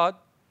of God.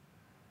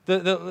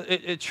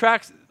 It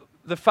tracks,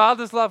 the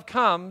Father's love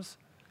comes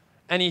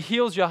and He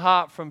heals your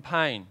heart from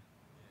pain.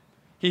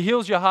 He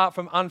heals your heart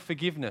from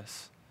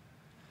unforgiveness.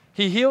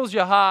 He heals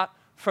your heart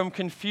from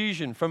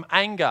confusion, from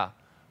anger,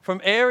 from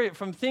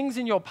things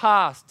in your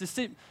past.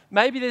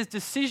 Maybe there's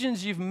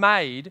decisions you've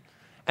made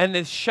and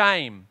there's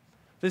shame.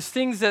 There's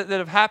things that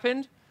have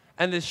happened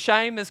and there's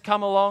shame that's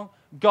come along.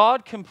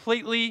 God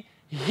completely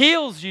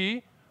heals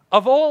you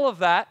of all of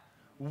that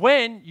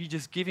when you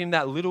just give Him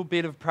that little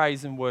bit of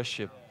praise and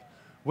worship.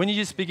 When you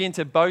just begin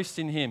to boast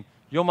in Him.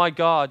 You're my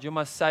God, you're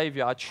my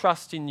Savior, I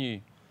trust in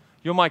you.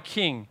 You're my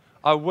King,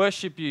 I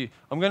worship you.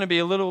 I'm going to be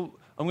a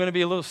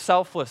little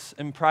selfless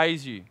and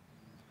praise you.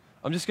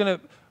 I'm going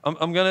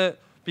to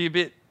be a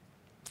bit,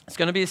 it's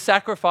going to be a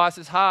sacrifice,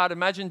 it's hard.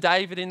 Imagine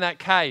David in that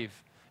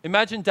cave.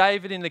 Imagine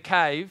David in the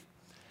cave.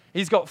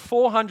 He's got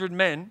 400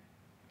 men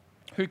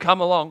who come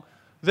along.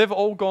 They've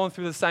all gone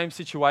through the same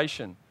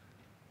situation.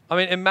 I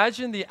mean,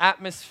 imagine the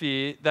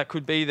atmosphere that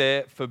could be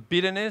there for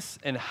bitterness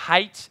and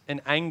hate and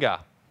anger.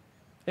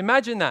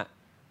 Imagine that.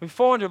 With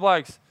 400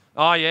 blokes.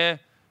 Oh, yeah,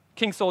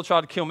 King Saul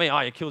tried to kill me. Oh,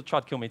 yeah,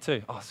 tried to kill me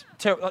too. Oh,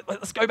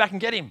 let's go back and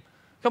get him.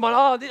 Come on.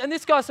 Oh, and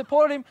this guy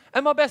supported him,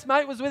 and my best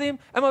mate was with him,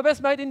 and my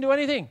best mate didn't do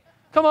anything.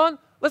 Come on,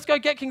 let's go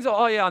get King Saul.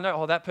 Oh, yeah, I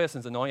know. Oh, that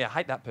person's annoying. I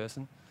hate that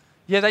person.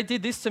 Yeah, they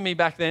did this to me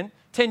back then.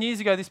 10 years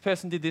ago, this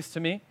person did this to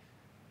me.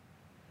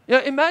 You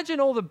know, imagine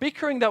all the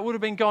bickering that would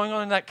have been going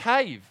on in that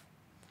cave.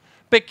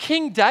 But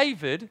King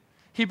David,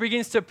 he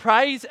begins to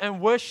praise and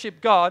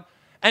worship God,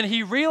 and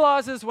he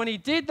realizes when he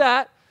did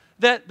that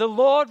the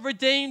Lord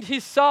redeemed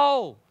his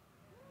soul.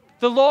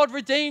 The Lord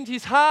redeemed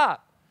his heart.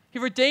 He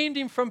redeemed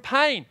him from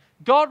pain.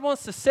 God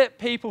wants to set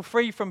people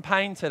free from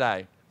pain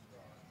today.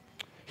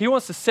 He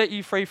wants to set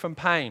you free from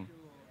pain.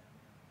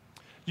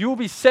 You will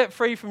be set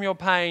free from your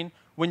pain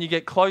when you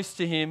get close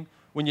to Him,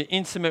 when you're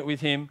intimate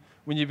with Him,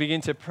 when you begin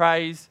to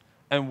praise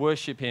and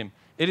worship Him.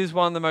 It is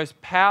one of the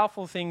most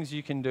powerful things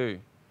you can do.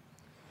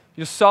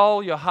 Your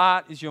soul, your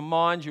heart is your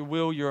mind, your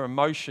will, your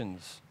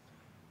emotions.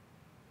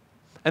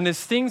 And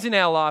there's things in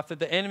our life that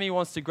the enemy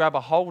wants to grab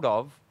a hold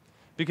of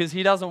because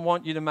he doesn't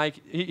want you to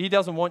he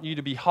doesn't want you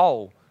to be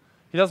whole.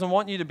 He doesn't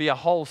want you to be a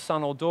whole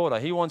son or daughter.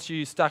 He wants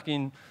you stuck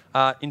in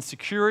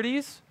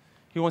insecurities.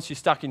 He wants you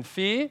stuck in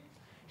fear.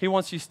 He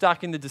wants you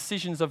stuck in the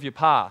decisions of your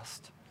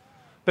past.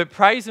 But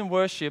praise and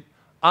worship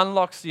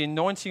unlocks the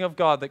anointing of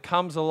God that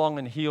comes along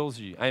and heals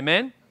you.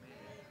 Amen?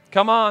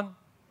 Come on.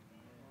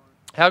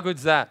 How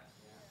good's that?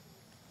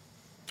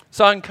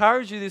 So I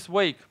encourage you this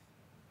week,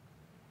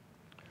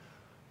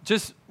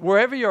 just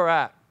wherever you're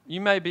at,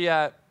 you may be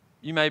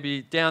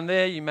down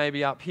there, you may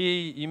be up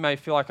here, you may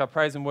feel like I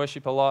praise and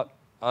worship a lot.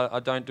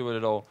 I don't do it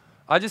at all.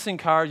 I just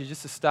encourage you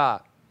just to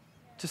start.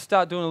 Just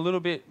start doing a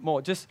little bit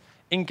more. Just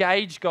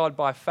engage God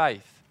by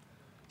faith.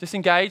 Just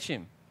engage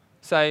Him.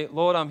 Say,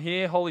 Lord, I'm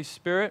here, Holy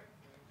Spirit.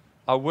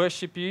 I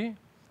worship you.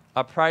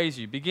 I praise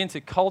you. Begin to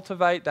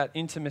cultivate that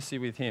intimacy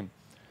with Him.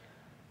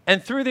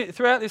 And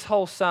throughout this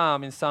whole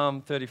psalm, in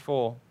Psalm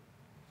 34,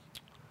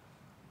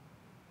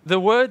 the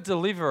word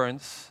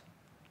deliverance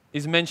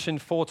is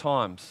mentioned 4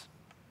 times.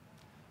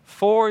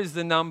 4 is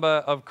the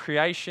number of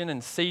creation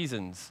and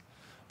seasons.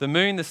 The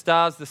moon, the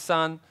stars, the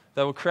sun,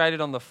 they were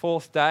created on the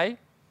 4th day,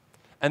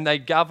 and they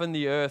govern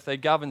the earth. They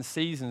govern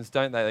seasons,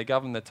 don't they? They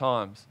govern the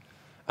times.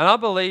 And I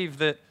believe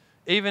that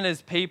even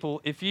as people,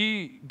 if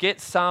you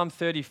get Psalm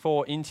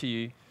 34 into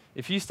you,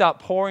 if you start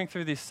pouring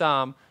through this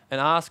psalm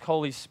and ask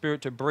Holy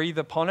Spirit to breathe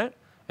upon it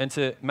and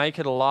to make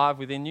it alive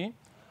within you,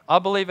 I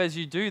believe as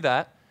you do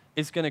that,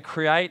 it's going to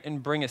create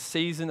and bring a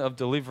season of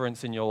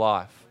deliverance in your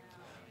life.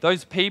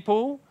 Those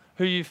people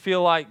who you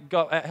feel like,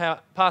 how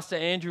Pastor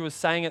Andrew was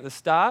saying at the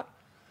start,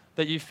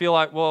 that you feel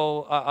like,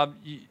 well,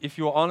 if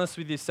you're honest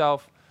with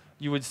yourself,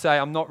 you would say,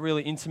 I'm not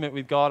really intimate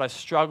with God. I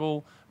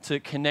struggle to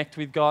connect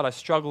with God. I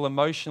struggle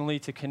emotionally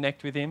to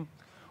connect with Him.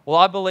 Well,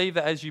 I believe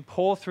that as you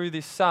pour through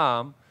this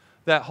psalm,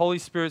 that Holy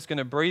Spirit's going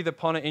to breathe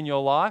upon it in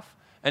your life,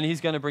 and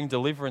He's going to bring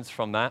deliverance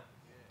from that.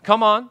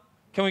 Come on.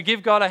 Can we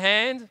give God a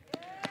hand?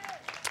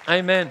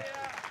 Amen.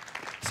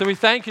 So we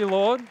thank you,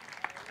 Lord.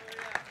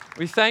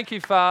 We thank you,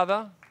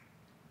 Father.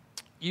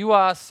 You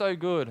are so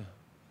good.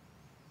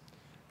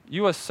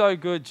 You are so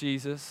good,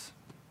 Jesus.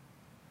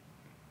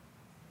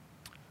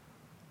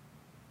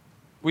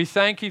 We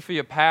thank you for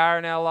your power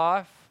in our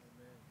life.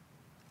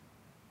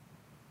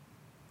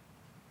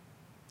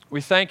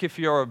 We thank you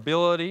for your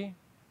ability.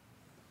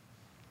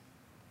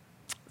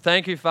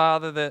 Thank you,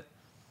 Father, that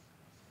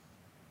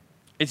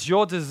it's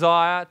your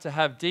desire to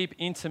have deep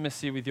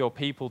intimacy with your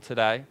people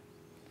today.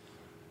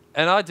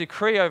 And I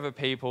decree over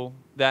people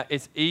that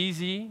it's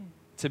easy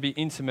to be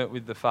intimate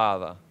with the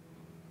Father.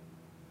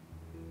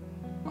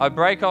 I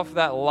break off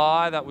that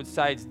lie that would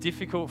say it's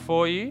difficult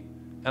for you,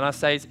 and I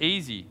say it's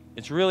easy.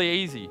 It's really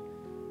easy.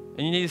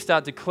 And you need to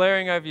start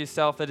declaring over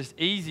yourself that it's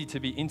easy to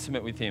be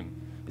intimate with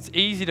Him. It's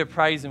easy to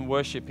praise and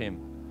worship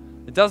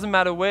Him. It doesn't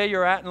matter where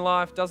you're at in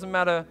life, doesn't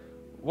matter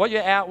what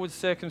your outward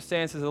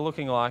circumstances are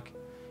looking like.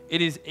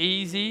 It is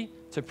easy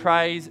to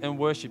praise and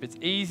worship. It's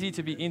easy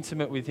to be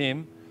intimate with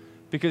Him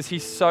because He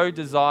so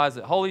desires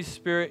it. Holy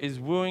Spirit is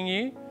wooing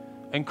you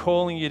and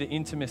calling you to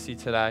intimacy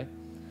today.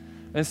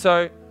 And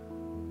so,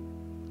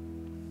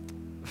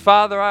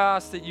 Father, I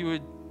ask that you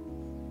would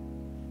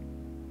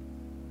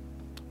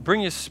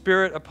bring your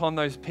Spirit upon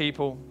those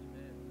people.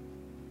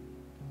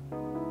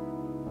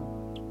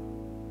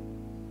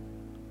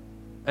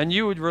 And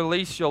you would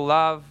release your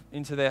love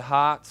into their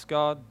hearts,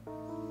 God.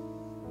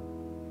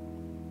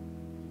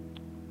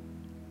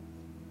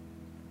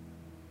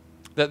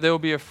 That there will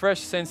be a fresh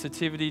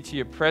sensitivity to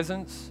your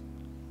presence.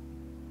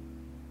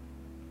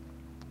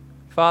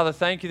 Father,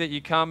 thank you that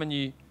you come and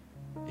you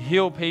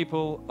heal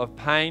people of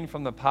pain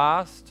from the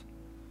past.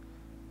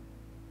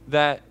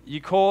 That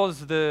you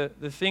cause the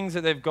things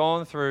that they've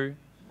gone through,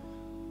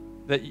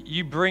 that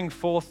you bring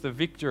forth the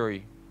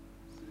victory.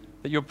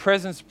 That your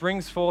presence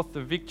brings forth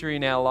the victory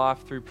in our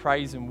life through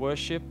praise and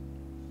worship.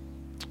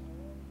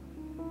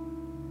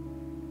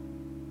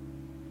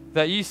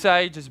 That you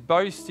say, just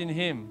boast in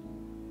Him.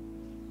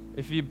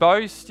 If you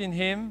boast in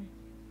Him,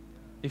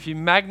 if you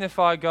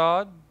magnify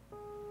God,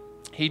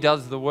 He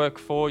does the work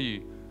for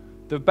you.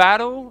 The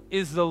battle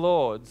is the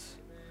Lord's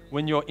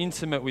when you're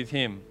intimate with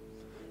Him.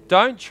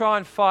 Don't try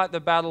and fight the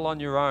battle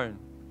on your own.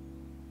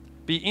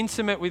 Be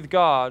intimate with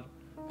God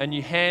and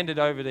you hand it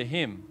over to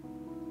Him.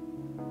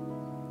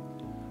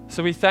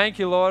 So we thank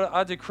you, Lord.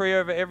 I decree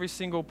over every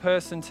single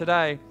person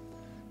today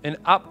an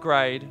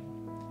upgrade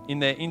in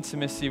their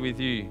intimacy with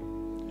you.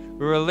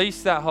 We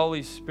release that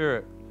Holy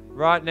Spirit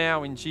right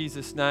now in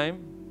Jesus'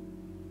 name.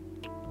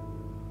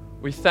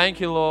 We thank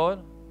you, Lord.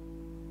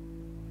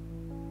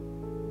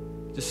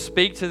 Just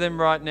speak to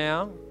them right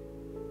now.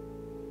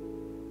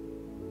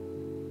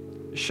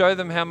 Show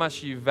them how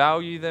much you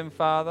value them,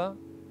 Father.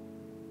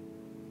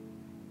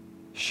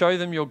 Show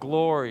them your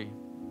glory.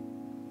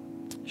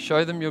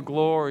 Show them your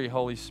glory,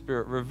 Holy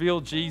Spirit.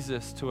 Reveal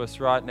Jesus to us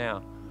right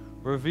now.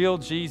 Reveal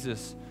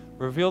Jesus.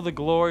 Reveal the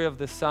glory of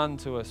the Son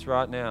to us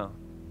right now.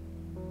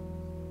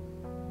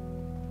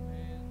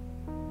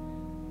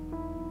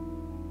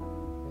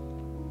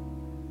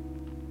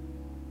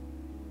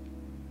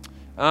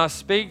 And I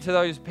speak to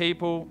those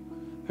people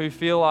who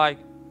feel like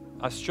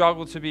you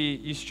struggle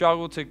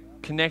to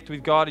connect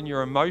with God in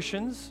your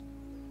emotions.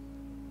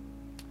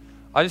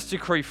 I just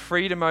decree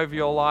freedom over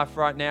your life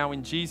right now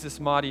in Jesus'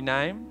 mighty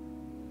name.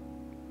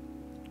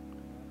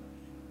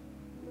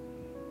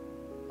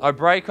 I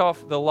break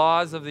off the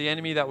lies of the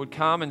enemy that would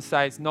come and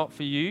say it's not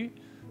for you,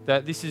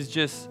 that this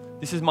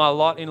is my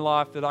lot in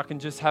life, that I can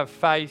just have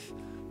faith,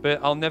 but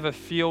I'll never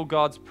feel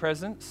God's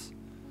presence.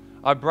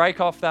 I break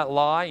off that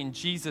lie in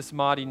Jesus'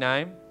 mighty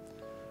name.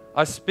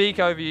 I speak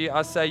over you.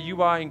 I say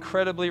you are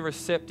incredibly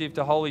receptive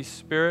to Holy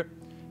Spirit.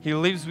 He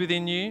lives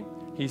within you.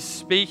 He's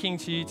speaking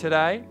to you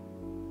today.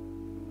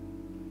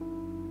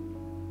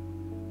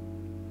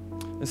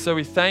 And so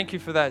we thank you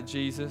for that,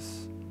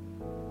 Jesus.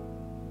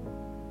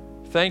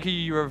 Thank you,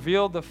 you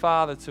revealed the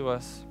Father to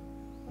us,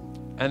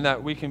 and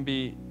that we can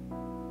be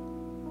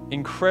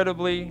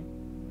incredibly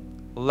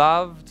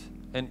loved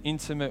and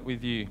intimate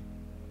with you.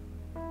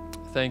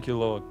 Thank you,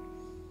 Lord.